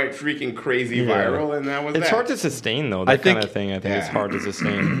thing. It went freaking crazy viral, and that was It's that. hard to sustain though. I That think- kind of thing. I think it's Yeah. hard to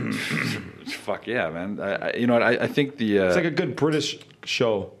sustain. fuck yeah, man. You know what? I think the It's like a good British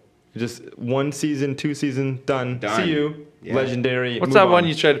show. Just 1 season, 2 season, done. Done. See you. Yeah. Legendary. what's move that on. one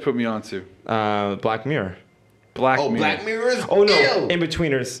you tried to put me onto? Black Mirror. Black Oh, Mirror. Black Mirror is Oh no, ill.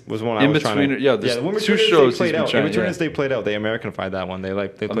 In-Betweeners was one I was trying to. In-Betweener- yeah, there's the two In-Betweeners shows they played he's been out. trying- In-Betweeners yeah. they played out. They Americanified that one. They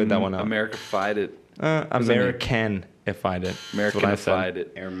played that one out. Americanified it. Americanified it. That's what I said. Americanified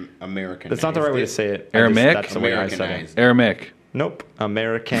it. American. That's not the right way to say it. Aramaic? That's the way I said it. Americanized. Aramaic. Nope.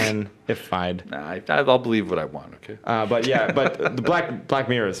 Americanified. Nah, I'll believe what I want, okay? But the Black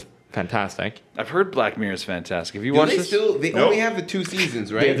Mirror is fantastic. I've heard Black Mirror is fantastic. Have you Do watched they this? still? They only have the 2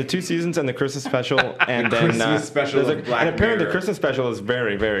 seasons, right? They have the 2 seasons and the Christmas special, and then Christmas special there's of Black and apparently Mirror. the Christmas special is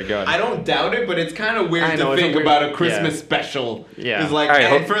very, very good. I don't doubt it, but it's kind of weird I know, to it's a think weird- about a Christmas yeah. special. Yeah. It's like, All right,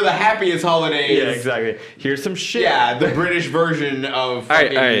 and for the happiest holidays. Yeah, exactly. Here's some shit. Yeah, the British version of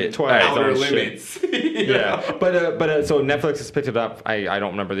fucking all right, Twilight Outer Zone shit. Limits. Yeah, but so Netflix has picked it up. I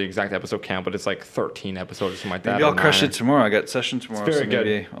don't remember the exact episode count, but it's like 13 episodes or something like that. Maybe I'll or crush 9. it tomorrow. I got session tomorrow, very so maybe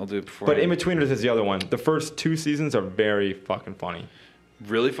good. I'll do it before. But In-Betweeners is the other one. The first 2 seasons are very fucking funny.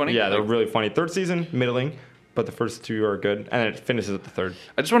 really funny. Yeah, they're Like, really funny. Third season, middling, but the first 2 are good, and it finishes at the third.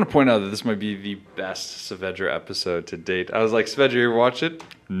 I just want to point out that this might be the best Saavedra episode to date. I was like, Saavedra, you ever watch it?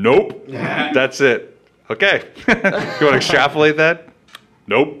 Nope. That's it. Okay. You want to extrapolate that?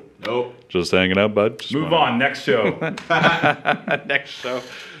 Nope. Nope. Just hanging out, bud. Just Move wanna- on. Next show. Next show.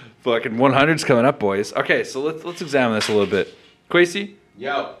 Fucking 100's coming up, boys. Okay, so let's examine this a little bit. Kwasi,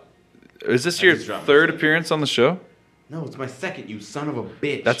 Yo. is this your just dropped third my shit. appearance on the show? No, it's my second, you son of a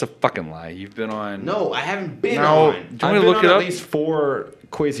bitch. That's a fucking lie. You've been on. No, I haven't been No. on. Do you want I've me to been look on it at up? least 4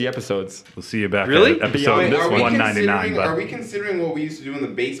 Kwasi episodes. We'll see you back Really? at episode Beyond this one. 199. Are we But considering what we used to do in the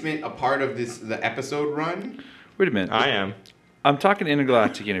basement a part of the episode run? Wait a minute. I am. I'm talking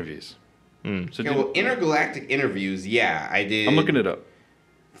intergalactic interviews. So Okay, did- well, intergalactic interviews, yeah, I did. I'm looking it up.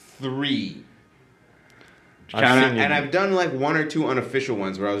 3. I've And, seen you. and I've done like 1 or 2 unofficial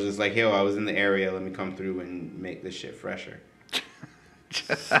ones where I was just like, yo, I was in the area, let me come through and make this shit fresher.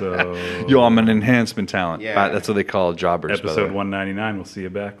 so Yo, I'm an enhancement talent. Yeah. That's what they call jobbers. by the episode way. 199. We'll see you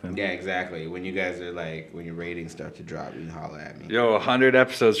back then. Yeah, exactly. When you guys are like, when your ratings start to drop, you holler at me. Yo, 100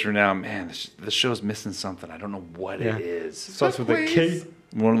 episodes from now, man, the show's missing something. I don't know what Yeah. it is. Starts with a K.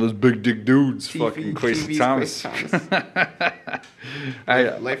 One of those big dick dudes, fucking Kwasi TV's Thomas. Grace I,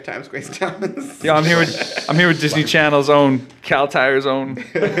 Lifetime's Grace Thomas. yeah, I'm here with Disney Channel's own, Cal Tire's own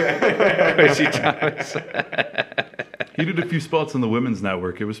Kwasi Thomas. He did a few spots on the Women's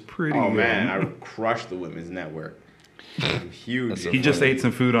Network. It was pretty Oh good. man, I crushed the Women's Network. I'm huge. He just ate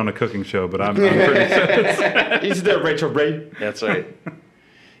some food on a cooking show, but I'm pretty He's there, Rachel Ray. That's right.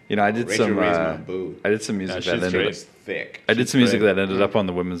 You know, I did Rachel some. Ray's my boo. I did some music Yeah, that she's ended. great. Up, Thick. I did some music great. that ended up on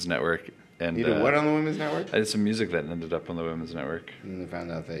the Women's Network, and You did what on the Women's Network? I did some music that ended up on the Women's Network. And then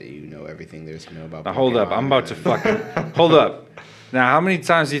found out that you know everything there is to know about. Now hold up, Pokemon I'm about to fucking hold up. Now, how many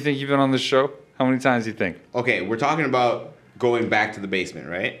times do you think you've been on this show? How many times do you think? Okay, we're talking about going back to the basement,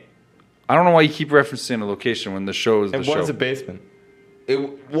 right? I don't know why you keep referencing a location when the show is the And show. what is the basement?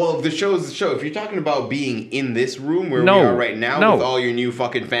 Well, the show is the show. If you're talking about being in this room where No, we are right now no. with all your new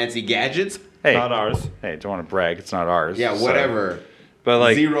fucking fancy gadgets, Hey, Not ours. hey, don't want to brag. It's not ours. yeah, so- whatever. But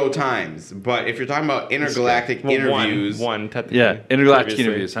like, 0 times. But if you're talking about intergalactic Well, interviews, One technically. yeah, intergalactic previously.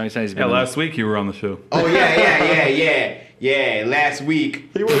 interviews. How many times have you Yeah, been? last week you were on the show. oh yeah. Last week,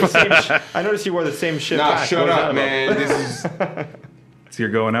 He wore the same. I noticed he wore the same shit. nah, back. shut What was that up, about? man. This is So you're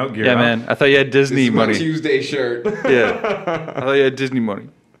going out, gear Yeah, up. man. I thought you had this Disney is my money. Tuesday shirt. Yeah, I thought you had Disney money.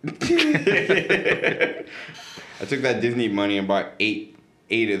 I took that Disney money and bought eight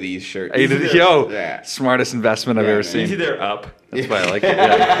 8 of these shirts. Yo, smartest investment I've ever man. seen. Easy there, up. That's why I like it.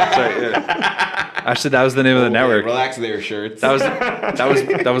 Yeah. Sorry, yeah. Actually, that was the name of the network. Relax their shirts. That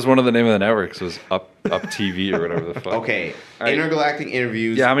was one of the name of the networks. Was Up TV or whatever the fuck. Okay, Right. intergalactic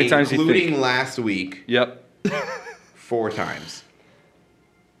interviews. Yeah, how many times do you including think? last week? Yep. 4 times.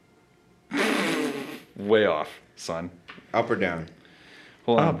 Way off, son. Up or down?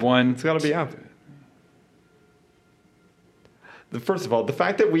 Hold on. Up. One. It's got to be up. First of all, the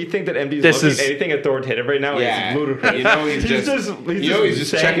fact that we think that MD is looking at anything authoritative right now is ludicrous. You know he's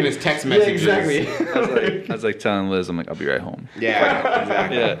just checking his text messages. Yeah, exactly. I was like telling Liz, I'm like, I'll be right home. Yeah,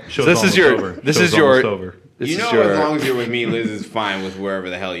 exactly. Yeah. Show's So this is almost your. over. This Show's is your. almost over. This You is know, your, as long as you're with me, Liz is fine with wherever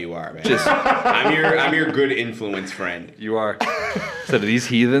the hell you are, man. I'm your good influence friend. You are. So these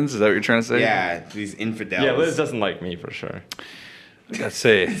heathens? Is that what you're trying to say? Yeah, these infidels. Yeah, Liz doesn't like me for sure. Let's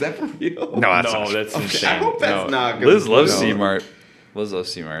say. Is that for real? No, that's No, not. that's Okay, insane. I hope that's not. 'cause- Liz loves no. C-Mart. Liz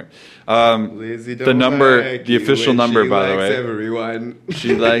loves C-Mart. Lizzie The don't number, like the you official and number, she by the likes way. everyone.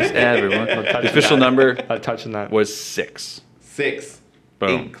 She likes everyone. The official number Not touching that. was 6. 6, Boom.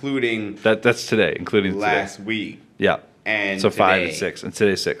 including That's today, including last today. week. Yeah. And So 5 today. and 6, and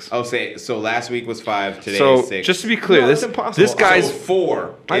today's 6. Oh, so last week was 5. Today So is 6. just to be clear, No, this it's impossible. this guy's so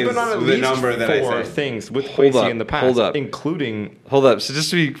 4 I've is been on at the least number that I 4 said. things with Hold Kwasi up, in the past, hold up. including Hold up. So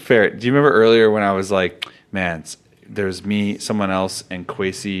just to be fair, do you remember earlier when I was like, man, there's me, someone else, and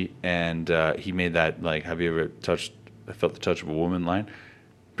Kwasi, and he made that, like, have you ever felt the touch of a woman line?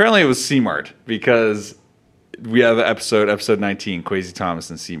 Apparently it was C-Mart, because we have an episode 19, Kwasi Thomas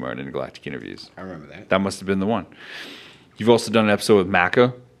and C-Mart in Galactic Interviews. I remember that. That must have been the one. You've also done an episode with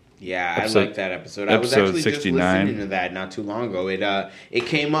Mako. Yeah, Episode- I like that episode. I was episode actually 69. just listening to that not too long ago. It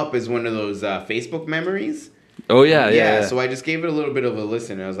came up as one of those Facebook memories. Oh, yeah. So I just gave it a little bit of a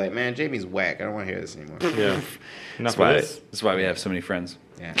listen. And I was like, man, Jamie's whack. I don't want to hear this anymore. yeah. That's Enough why, of this. that's why we have so many friends.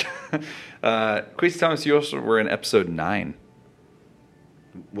 Yeah. Kwasi Thomas, you also were in episode 9.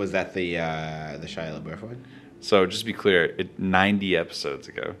 Was that the Shia LaBeouf one? So just to be clear, 90 episodes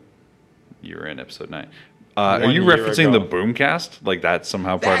ago, you were in episode 9. Are you year referencing ago. the Boomcast? Like that's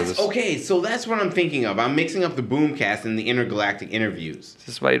somehow part of this? Okay, so that's what I'm thinking of. I'm mixing up the Boomcast and the intergalactic interviews. This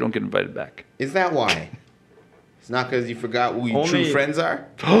is why you don't get invited back. Is that why? It's not because you forgot who your Only- true friends are?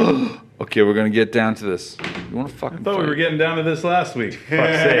 Okay, we're gonna get down to this. You want to fucking I thought we fight? were getting down to this last week. Fuck's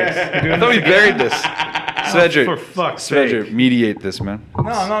sakes. I thought we buried this. Saavedra, For fuck's Saavedra, sake. mediate this, man. No,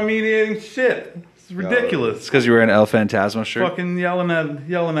 I'm not mediating shit. It's ridiculous. It's because you were in El Phantasmo shirt. Fucking yelling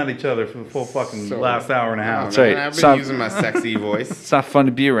at each other for the full fucking So- last hour and a half. That's right. I've been Stop. using my sexy voice. It's not fun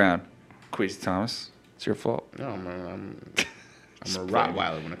to be around. Kwasi Thomas, it's your fault. No, man, I'm a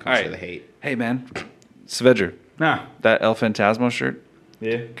Rottweiler when it comes All right. to the hate. Hey, man, Saavedra, Nah. that El Phantasmo shirt.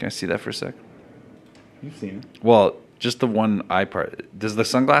 Yeah. Can I see that for a sec? You've seen it. Well, just the one eye part. Does the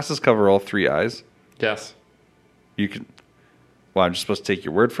sunglasses cover all 3 eyes? Yes. You can. Well, I'm just supposed to take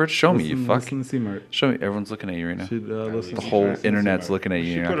your word for it. Show me, you fuck. Listen to C-Mart. Show me. Everyone's looking at you right now. Should, listen The to whole C-Mart. internet's looking at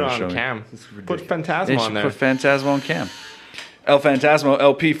you. You're not Put it going to show on me. cam. This is Put ridiculous. Phantasma They on should there. put Phantasmo on cam. El Phantasmo,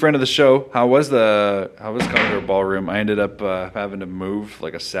 LP, friend of the show. How was Commodore Ballroom? I ended up having to move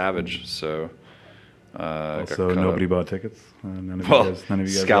like a savage, so. got So caught nobody up. bought tickets. None of Well, you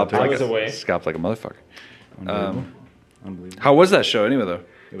guys scalped bought like, tickets. was away. scalped like a motherfucker. Unbelievable. Unbelievable. How was that show anyway, though?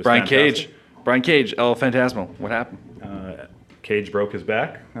 It was Brian fantastic. Cage, El Phantasmo. What happened? Cage broke his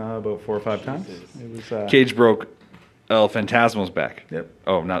back about 4 or 5 times. It was Cage broke El Phantasmo's back. Yep.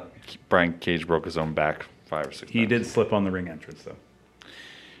 Oh, not Brian Cage broke his own back 5 or 6 He times. did slip on the ring entrance though.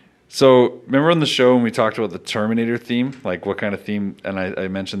 So remember on the show when we talked about the Terminator theme, like what kind of theme? And I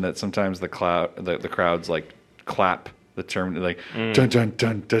mentioned that sometimes the crowds like clap the Terminator, like dun dun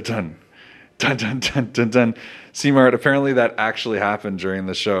dun dun dun dun dun dun dun dun. C-Mart, apparently that actually happened during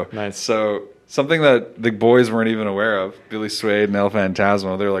the show. Nice. So something that the boys weren't even aware of, Billy Swade and El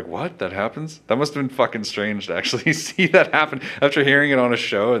Phantasmo, they're like, what? That happens? That must have been fucking strange to actually see that happen after hearing it on a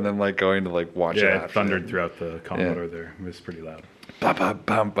show and then like going to like watch it Yeah, after. it thundered throughout the Commodore there. It was pretty loud. Bum, bum,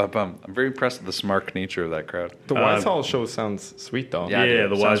 bum, bum, bum. I'm very impressed with the smart nature of that crowd. The Wise Hall show sounds sweet though. Yeah, Yeah,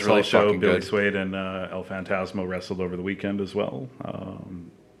 dude, the sounds Wise really Hall show, fucking Billy good. Swade and El Phantasmo wrestled over the weekend as well.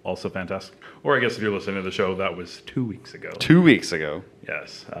 Also fantastic. Or I guess if you're listening to the show, that was 2 weeks ago. 2 weeks ago.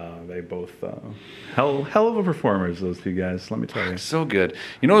 Yes, they both hell of a performers. Those two guys, let me tell you. So good.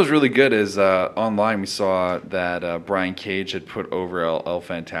 You know what was really good is online we saw that Brian Cage had put over El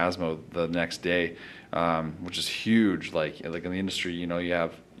Phantasmo the next day, which is huge. Like in the industry, you know, you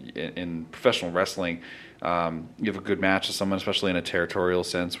have in professional wrestling, you have a good match with someone, especially in a territorial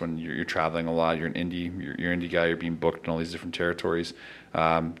sense when you're traveling a lot. You're an indie, you're indie guy. You're being booked in all these different territories.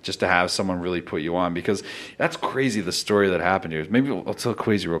 Just to have someone really put you on, because that's crazy. The story that happened here. Maybe I'll tell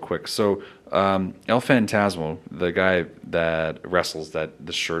Kwasi real quick. So El Phantasmo, the guy that wrestles the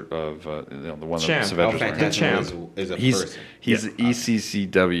shirt of the one Champ. that Saavedra's El wearing. Phantasmo is a person. He's the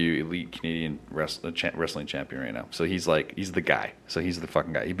ECCW Elite Canadian Wrestling Champion right now. So he's the guy. So he's the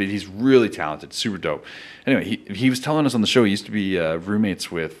fucking guy. But he's really talented, super dope. Anyway, he was telling us on the show he used to be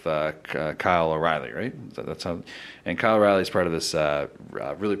roommates with Kyle O'Reilly, right? That's how. And Kyle O'Reilly is part of this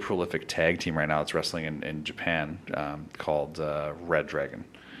really prolific tag team right now. It's wrestling in Japan called Red Dragon.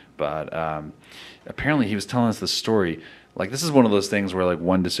 But apparently he was telling us this story. Like, this is one of those things where, like,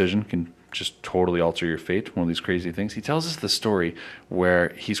 one decision can just totally alter your fate. One of these crazy things. He tells us the story where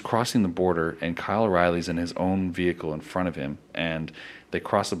he's crossing the border and Kyle O'Reilly's in his own vehicle in front of him. And they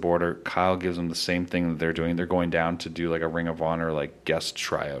cross the border. Kyle gives them the same thing that they're doing. They're going down to do, like, a Ring of Honor, like, guest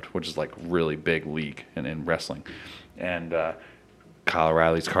tryout, which is, like, really big league in wrestling. And Kyle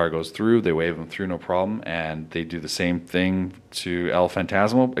O'Reilly's car goes through. They wave him through, no problem. And they do the same thing to El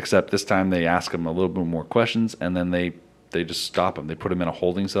Phantasmo, except this time they ask him a little bit more questions, and then they just stop him. They put him in a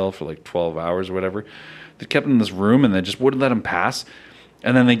holding cell for like 12 hours or whatever. They kept him in this room, and they just wouldn't let him pass.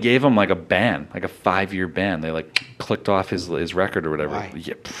 And then they gave him like a ban, like a 5-year ban. They like clicked off his record or whatever. Why?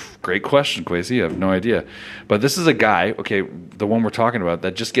 Yeah, great question, Kwasi. I have no idea. But this is a guy, okay, the one we're talking about,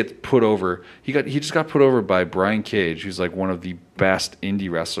 that just gets put over. He just got put over by Brian Cage, who's like one of the best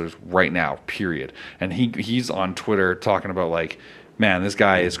indie wrestlers right now, period. And he's on Twitter talking about like, man, this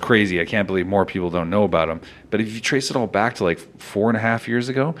guy is crazy. I can't believe more people don't know about him. But if you trace it all back to like 4.5 years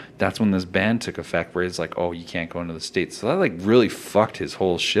ago, that's when this ban took effect, where it's like, oh, you can't go into the States. So that like really fucked his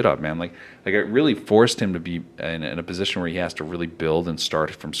whole shit up, man. Like it really forced him to be in a position where he has to really build and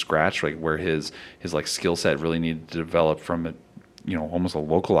start from scratch, like where his like skill set really needed to develop from a, almost a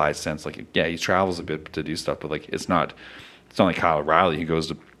localized sense. Like, yeah, he travels a bit to do stuff, but like it's not like Kyle O'Reilly who goes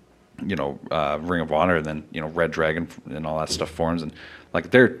to Ring of Honor, and then Red Dragon and all that stuff forms, and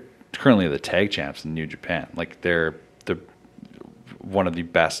like they're currently the tag champs in New Japan. Like they're one of the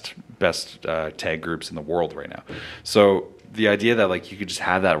best tag groups in the world right now. So the idea that like you could just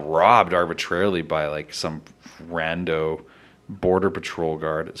have that robbed arbitrarily by like some rando border patrol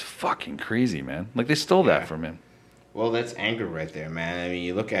guard is fucking crazy, man. Like they stole that from him. Well, that's anger right there, man. I mean,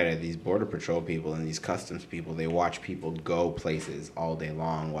 you look at it, these border patrol people and these customs people, they watch people go places all day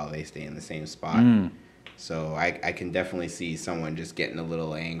long while they stay in the same spot. So I can definitely see someone just getting a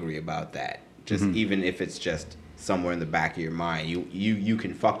little angry about that. Just even if it's just somewhere in the back of your mind, you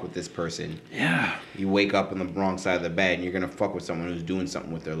can fuck with this person. Yeah. You wake up on the wrong side of the bed and you're going to fuck with someone who's doing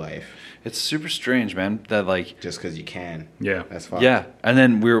something with their life. It's super strange, man, that like just because you can. Yeah. That's fucked. Yeah. And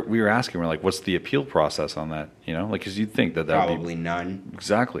then we were asking, we're like, what's the appeal process on that? Like, because you'd think that would be Probably none.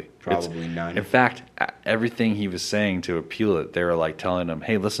 Exactly. Probably none. In fact, everything he was saying to appeal it, they were like telling him,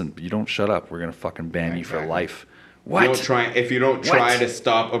 hey, listen, you don't shut up, we're going to fucking ban you for life. What? If you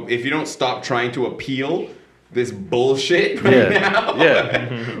don't stop trying to appeal this bullshit right now,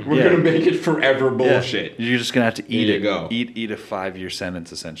 we're gonna make it forever bullshit. You're just gonna have to eat There it. you go. Eat a 5-year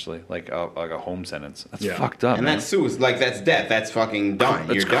sentence, essentially, like a home sentence. That's fucked up, And man. that's suicide. Like that's death. That's fucking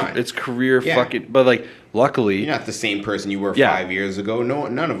done. You're done. It's career Yeah. fucking. But like, luckily, You're not the same person you were Yeah. 5 years ago. No,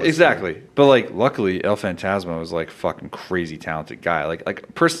 none of us. exactly. But like, luckily, El Phantasmo was like fucking crazy talented guy.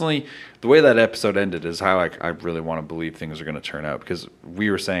 Like personally, the way that episode ended is how I really want to believe things are gonna turn out, because we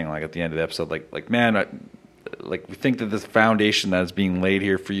were saying like at the end of the episode, like man. Like we think that this foundation that is being laid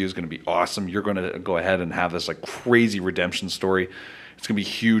here for you is going to be awesome. You're going to go ahead and have this like crazy redemption story. It's going to be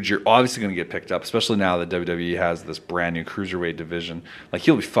huge. You're obviously going to get picked up, especially now that WWE has this brand new cruiserweight division. Like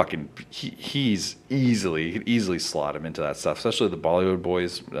he'll be fucking. You could easily slot him into that stuff, especially the Bollywood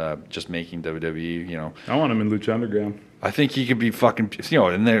boys just making WWE. I want him in Lucha Underground. I think he could be fucking.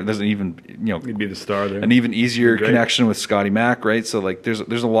 And there's an even He'd be the star there. an even easier connection with Scotty Mack, right? So like there's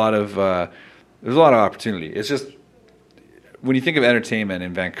a lot of. There's a lot of opportunity. It's just when you think of entertainment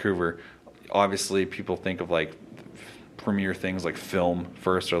in Vancouver, obviously people think of like premier things like film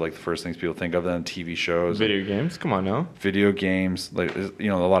first, or like the first things people think of, then TV shows, Video games. Come on now. video games, like a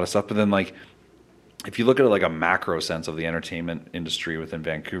lot of stuff. But then like if you look at it like a macro sense of the entertainment industry within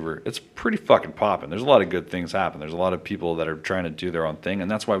Vancouver, it's pretty fucking popping. There's a lot of good things happen. There's a lot of people that are trying to do their own thing,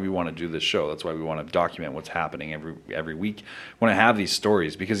 and that's why we want to do this show. That's why we want to document what's happening every week. We want to have these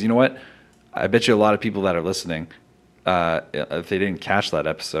stories, because you know what? I bet you a lot of people that are listening, if they didn't catch that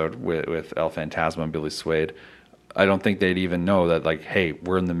episode with El Phantasmo and Billy Swade, I don't think they'd even know that, like, hey,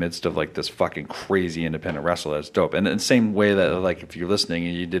 we're in the midst of like this fucking crazy independent wrestler that's dope. And in the same way that, like, if you're listening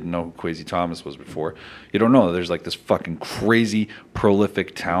and you didn't know who Kwasi Thomas was before, you don't know that there's like this fucking crazy,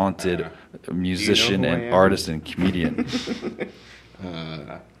 prolific, talented musician and artist and comedian.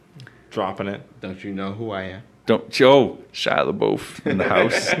 Dropping it. Don't you know who I am? Don't Shia LaBeouf in the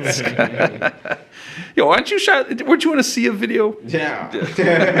house. Yo, aren't you Shia? Weren't you in a Sia video? Yeah.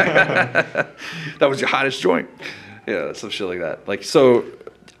 That was your hottest joint. Yeah, some shit like that. Like, so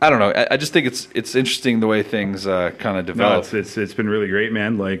I don't know. I just think it's interesting the way things kind of develop. No, it's been really great,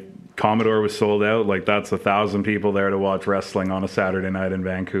 man. Like, Commodore was sold out. Like, that's 1,000 people there to watch wrestling on a Saturday night in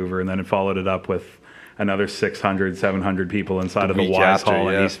Vancouver, and then it followed it up with another 600, 700 people inside of the Wise Hall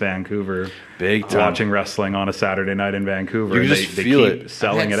in East Vancouver, big time, watching wrestling on a Saturday night in Vancouver. You just feel keep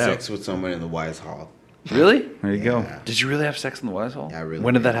selling it out. I had sex with someone in the Wise Hall. Really? There you go. Did you really have sex in the Wise Hall? Yeah, I really.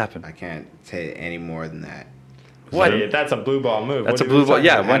 When did that happen? I can't say any more than that. What? That's a blue ball move. That's a blue ball.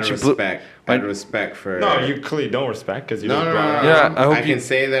 Yeah. Out of respect for. No, you clearly don't respect because you No. Yeah, I can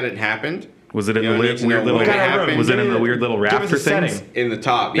say that it happened. Was it in the You weird don't need to know little? what happened. Was it in the weird little Give us a rafter things? setting. In the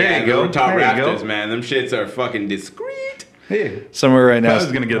top, There yeah, you go. the top There you go. rafters, man. Them shits are fucking discreet. Hey, Summer right now. I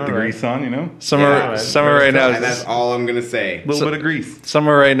was gonna get the grease on, you know, Summer right now. And that's all I'm gonna say. a little bit of grease.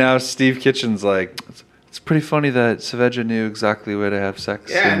 Summer right now. Steve Kitchen's like. It's pretty funny that Saavedra knew exactly where to have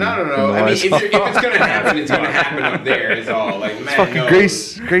sex. Yeah, no. in the I mean, Wise if Hall. it's gonna happen, it's gonna happen up there. It's all like, man, Fucking no.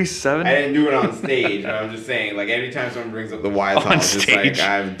 Grace 7. I didn't do it on stage, but I'm just saying, like, every time someone brings up the Wise On Hall, it's just stage. like,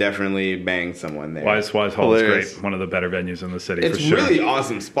 I've definitely banged someone there. Wise Hall is Hilarious. great. One of the better venues in the city It's for sure. really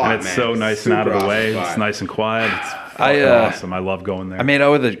awesome spot, And it's man. so nice and out of Super the way. awesome It's spot. nice and quiet. It's I, fucking awesome. I love going there. I made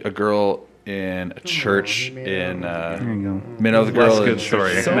out with a girl in a church in. there you go. Made out with a girl. That's a in good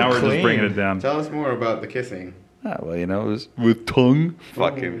story. So now we're just clean. bringing it down. Tell us more about the kissing. Ah, well, you know, it was with tongue.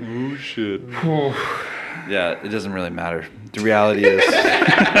 Fucking shit. Yeah, it doesn't really matter. The reality is,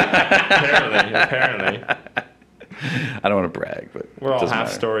 Apparently. I don't want to brag, but We're it all doesn't half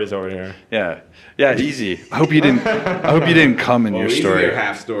matter. stories over here. Yeah, easy. I hope you didn't come in Well, your easy story. there,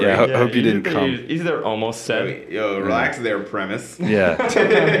 half story. Yeah, I hope you didn't either- come. Either almost said. Yo, relax their premise. Yeah,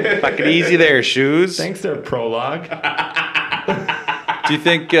 fucking easy there, shoes. Thanks, their prologue. Do you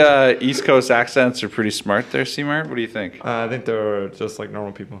think East Coast accents are pretty smart there, C-Mart? What do you think? I think they're just like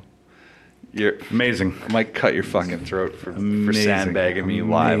normal people. You're, Amazing. I might cut your fucking throat for Amazing. sandbagging me live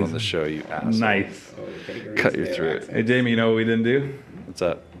on Amazing. the show, you asshole. Nice. Cut your throat. Hey, Jamie, you know what we didn't do? What's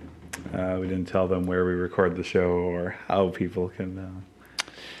up? We didn't tell them where we record the show or how people can.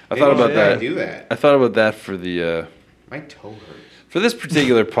 I thought about that. Do that. I thought about that for the My toe hurts. for this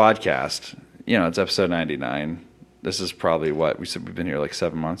particular podcast. You know, it's episode 99. This is probably what we said. We've been here like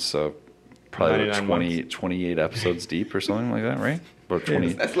 7 months, so probably about 99 28 episodes deep or something like that, right? About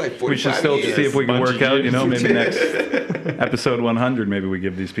 20. That's like 45 We should still years. see if we can Bunch work of out. You know, years. maybe next episode 100, maybe we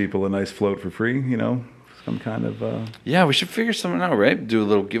give these people a nice float for free. You know, some kind of. Yeah, we should figure something out, right? Do a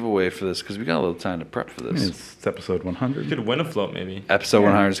little giveaway for this because we got a little time to prep for this. It's episode 100. You could win a float maybe. Episode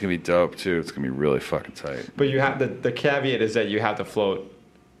 100 is gonna be dope too. It's gonna be really fucking tight. But you have the caveat is that you have to float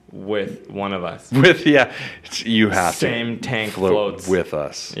with one of us. With you have Same to tank float floats. with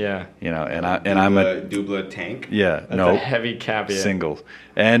us. Yeah. You know, and I'm a Dubla tank. yeah That's no a heavy caveat. singles,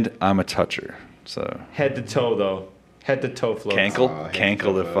 and I'm a toucher. So Head to toe though. Head to toe floats. cankle head to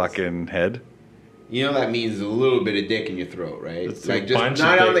cankle the toe fucking head. You know that means a little bit of dick in your throat, right? It's like a just bunch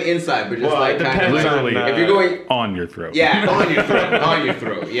not of on the dick. inside, but just Well, like it kind of depends like, on, Literally if you're going, on your throat. yeah, on your throat, on your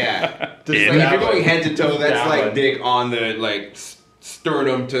throat, yeah. Just Like, like if you're going head to toe, that's that like one. dick on the like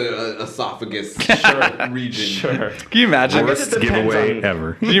sternum to esophagus region. Sure. Can you imagine? I guess it Worst depends giveaway on-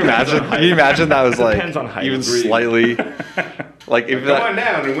 ever. Can you imagine? Can you imagine that was like Depends on height. even Agreed. slightly like if Come on that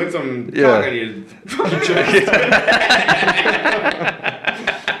down and win some Yeah. cock on your fucking chest.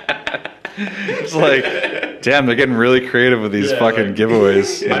 it's like damn, they're getting really creative with these Yeah, fucking like-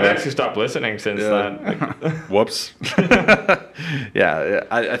 giveaways. you I've know? actually stopped listening since Yeah. that. Whoops. yeah,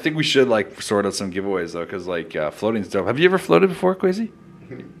 I think we should like sort out some giveaways though, because like floating's dope. Have you ever floated before, Kwasi?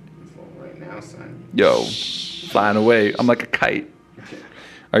 Right now, son. Yo, flying away. I'm like a kite.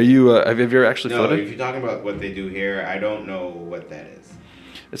 Are you? Have you ever actually No, floated? if you're talking about what they do here, I don't know what that is.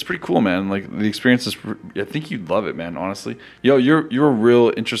 It's pretty cool, man. Like the experience is. I think you'd love it, man. Honestly, yo, you're a real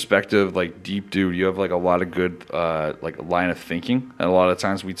introspective, like deep dude. You have like a lot of good, like line of thinking. And a lot of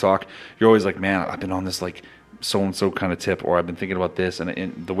times we talk, you're always like, man, I've been on this like so and so kind of tip, or I've been thinking about this,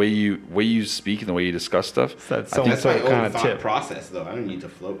 and the way you speak and the way you discuss stuff. That's I think That's my so own kind of thought tip. process, though. I don't need to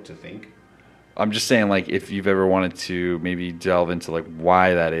float to think. I'm just saying, like, if you've ever wanted to maybe delve into like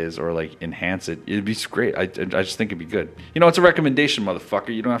why that is or like enhance it, it'd be great. I just think it'd be good. You know, it's a recommendation,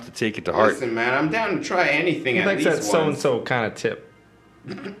 motherfucker. You don't have to take it to heart. Listen, man, I'm down to try anything at least once. so and so kind of tip.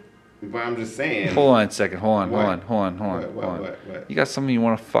 But I'm just saying. Hold on a second. Hold on. What? You got something you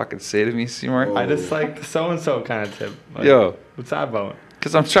want to fucking say to me, C-Mart? Oh. I just like the so and so kind of tip. Like, Yo. what's that about?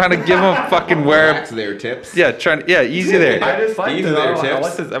 Because I'm trying to give him a fucking Relax there, tips. Yeah, easy there. I just like Easy it. there, I tips.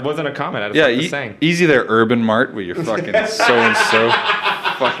 like this. It wasn't a comment. I just Yeah, like the saying. easy there, Urban Mart, with your fucking so and so.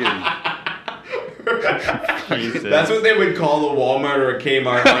 Fucking. Jesus. That's what they would call a Walmart or a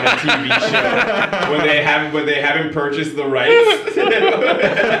Kmart on a TV show when they haven't purchased the rights.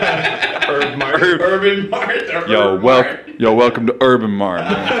 Urban Mart. Welcome to Urban Mart.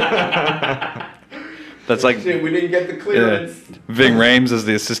 Man. That's like Shit, we didn't get the clearance. Ving Rhames as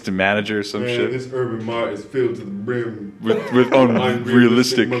the assistant manager or some shit. This Urban Mart is filled to the brim with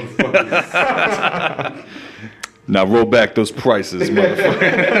unrealistic. motherfuckers. Now roll back those prices,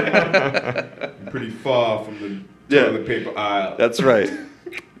 motherfucker. Pretty far from the toilet paper aisle. That's right.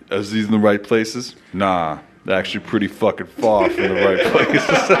 Is these in the right places? Nah, they're actually pretty fucking far from the right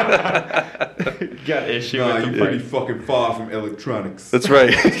places. Got issue Nah, with you're the pretty fucking far from electronics. That's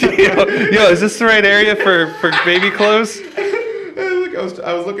right. Yo, is this the right area for baby clothes? Look,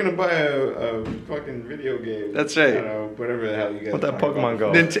 I was looking to buy a fucking video game. That's right. I don't know, whatever the hell you guys. What that Pokemon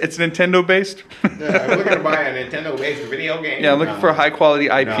Go? It's Nintendo based. Yeah, I'm looking to buy a Nintendo-based video game. Yeah, I'm looking for a high quality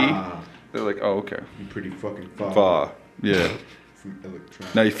IP. Nah, They're like, oh, okay. you're pretty fucking far. Far. Yeah. From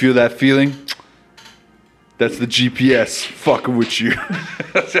electronics. Now you feel that feeling? That's the GPS fucking with you.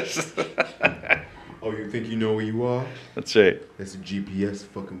 Oh, you think you know where you are? That's right. That's the GPS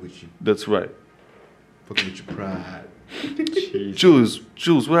fucking with you. That's right. Fucking with your pride. Jules,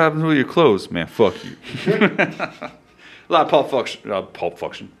 what happened to your clothes? Man, fuck you. A lot of pulp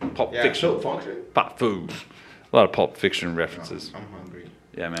fiction. Pulp fiction. Pop food. A lot of pulp fiction references. I'm hungry.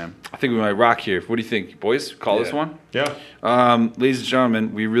 Yeah, man. I think we might rock here. What do you think, boys? Call this one? Yeah. Ladies and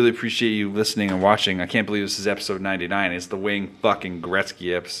gentlemen, we really appreciate you listening and watching. I can't believe this is episode 99. It's the Wayne fucking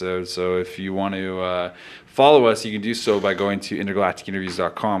Gretzky episode. So if you want to follow us, you can do so by going to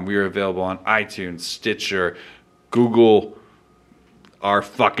intergalacticinterviews.com. We are available on iTunes, Stitcher, Google, our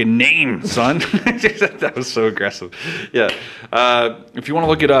fucking name, son. That was so aggressive. Yeah. If you want to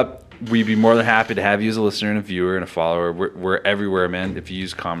look it up, we'd be more than happy to have you as a listener and a viewer and a follower. We're everywhere, man. If you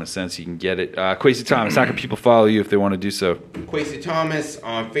use common sense, you can get it. Kwasi Thomas, how can people follow you if they want to do so? Kwasi Thomas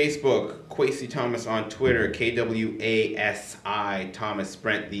on Facebook. Kwasi Thomas on Twitter. KWASI Thomas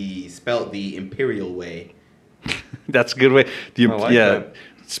Sprint. Spelled the Imperial way. That's a good way. I like that.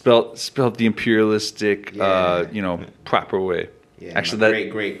 Spelled the imperialistic, Yeah. proper way. Yeah, Actually, my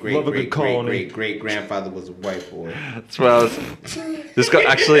that great grandfather was a white boy. that's what I was. Just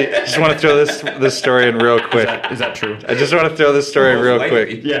want to throw this story in real quick. Is that true? I just want to throw this story in real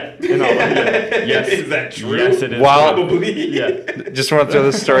quick. Yeah. Yes. Is that true? Yes, it is. Probably. Yeah. Just want to throw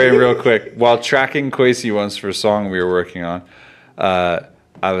this story in real quick. While tracking Kwasi once for a song we were working on, I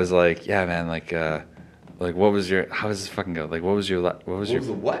was like, yeah, man, like, what was your? How does this fucking go? Like, what was your?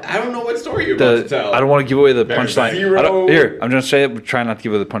 What? I don't know what story you're about to tell. I don't want to give away the There's punchline. zero- Here, I'm gonna say it, but try not to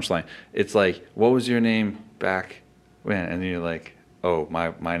give away the punchline. It's like, what was your name back when? And you're like, oh,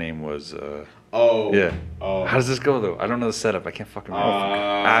 my name was. Oh. Yeah. Oh. How does this go though? I don't know the setup. I can't fucking remember.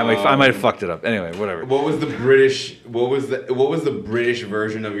 I might have fucked it up. Anyway, whatever. What was the British? What was the British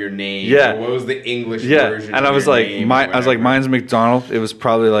version of your name? Yeah. Or what was the English Yeah, version? and of I was your like, name I was like, or mine's McDonald. It was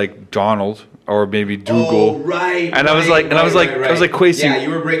probably like Donald or maybe Dougal. Oh, right. And I was like, I was like Kwasi. Yeah, you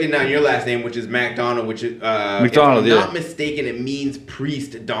were breaking down your last name, which is MacDonald, which is McDonald. If I'm yeah. not mistaken, it means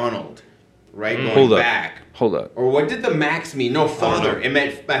priest Donald, right? Going Hold up. back. Hold up. Or what did the Max mean? No, father. It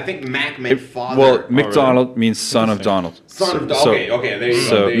meant. I think Mac meant father. Well, McDonald means son of Donald. Son of Donald. Okay, there you go.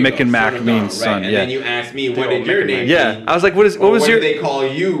 So there you Mick go. and Mac Son of means Donald, son. right. And Yeah. then you asked me, what did your name Yeah. mean? I was like, what was your? Did they call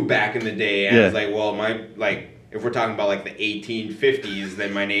you back in the day? And Yeah. I was like, well, if we're talking about like the 1850s,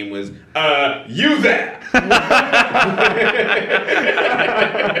 then my name was you there.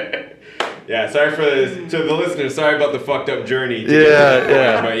 Yeah, sorry to the listeners. Sorry about the fucked up journey.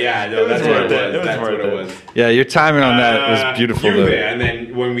 Yeah. But yeah, no, that's what it was. That's what it was. Yeah, your timing on that was beautiful. You Though. there. And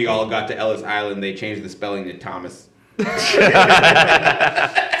then when we all got to Ellis Island, they changed the spelling to Thomas. Switch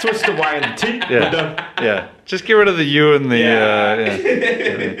the Y and the T. Yeah. Just get rid of the U and the.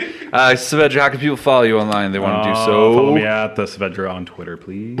 Saavedra, how can people follow you online? They want to do so. Follow me at the Saavedra on Twitter,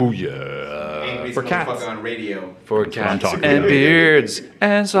 please. Booyah. Angry for cats. motherfucker on radio. For I'm cats talking and about. beards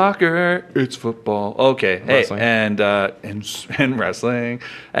and soccer, it's football. Okay, hey, Wrestling. and wrestling,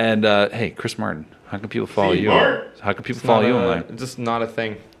 and hey, Chris Martin, how can people follow you? C-Mart. How can people follow you online? It's just not a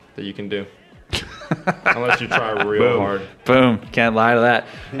thing that you can do. Unless you try real hard. Boom. Can't lie to that.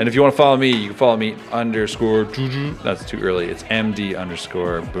 And if you want to follow me, you can follow me _ that's too early. It's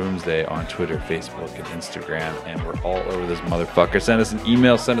MD_Boomsday on Twitter, Facebook, and Instagram. And we're all over this motherfucker. Send us an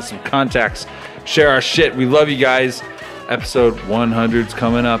email, send us some contacts, share our shit. We love you guys. Episode 100's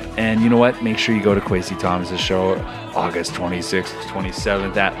coming up. And you know what? Make sure you go to Kwasi Thomas's show August 26th,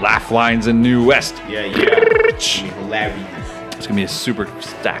 27th at Laugh Lines in New West. Yeah. It's hilarious. It's going to be a super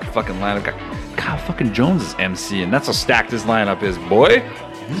stacked fucking lineup. Got Kyle fucking Jones is MC, and that's how stacked this lineup is, boy.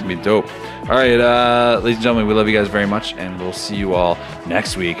 It's going to be dope. All right, ladies and gentlemen, we love you guys very much, and we'll see you all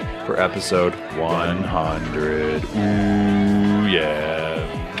next week for episode 100. Ooh, yeah.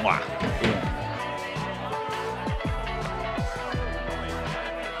 Mwah.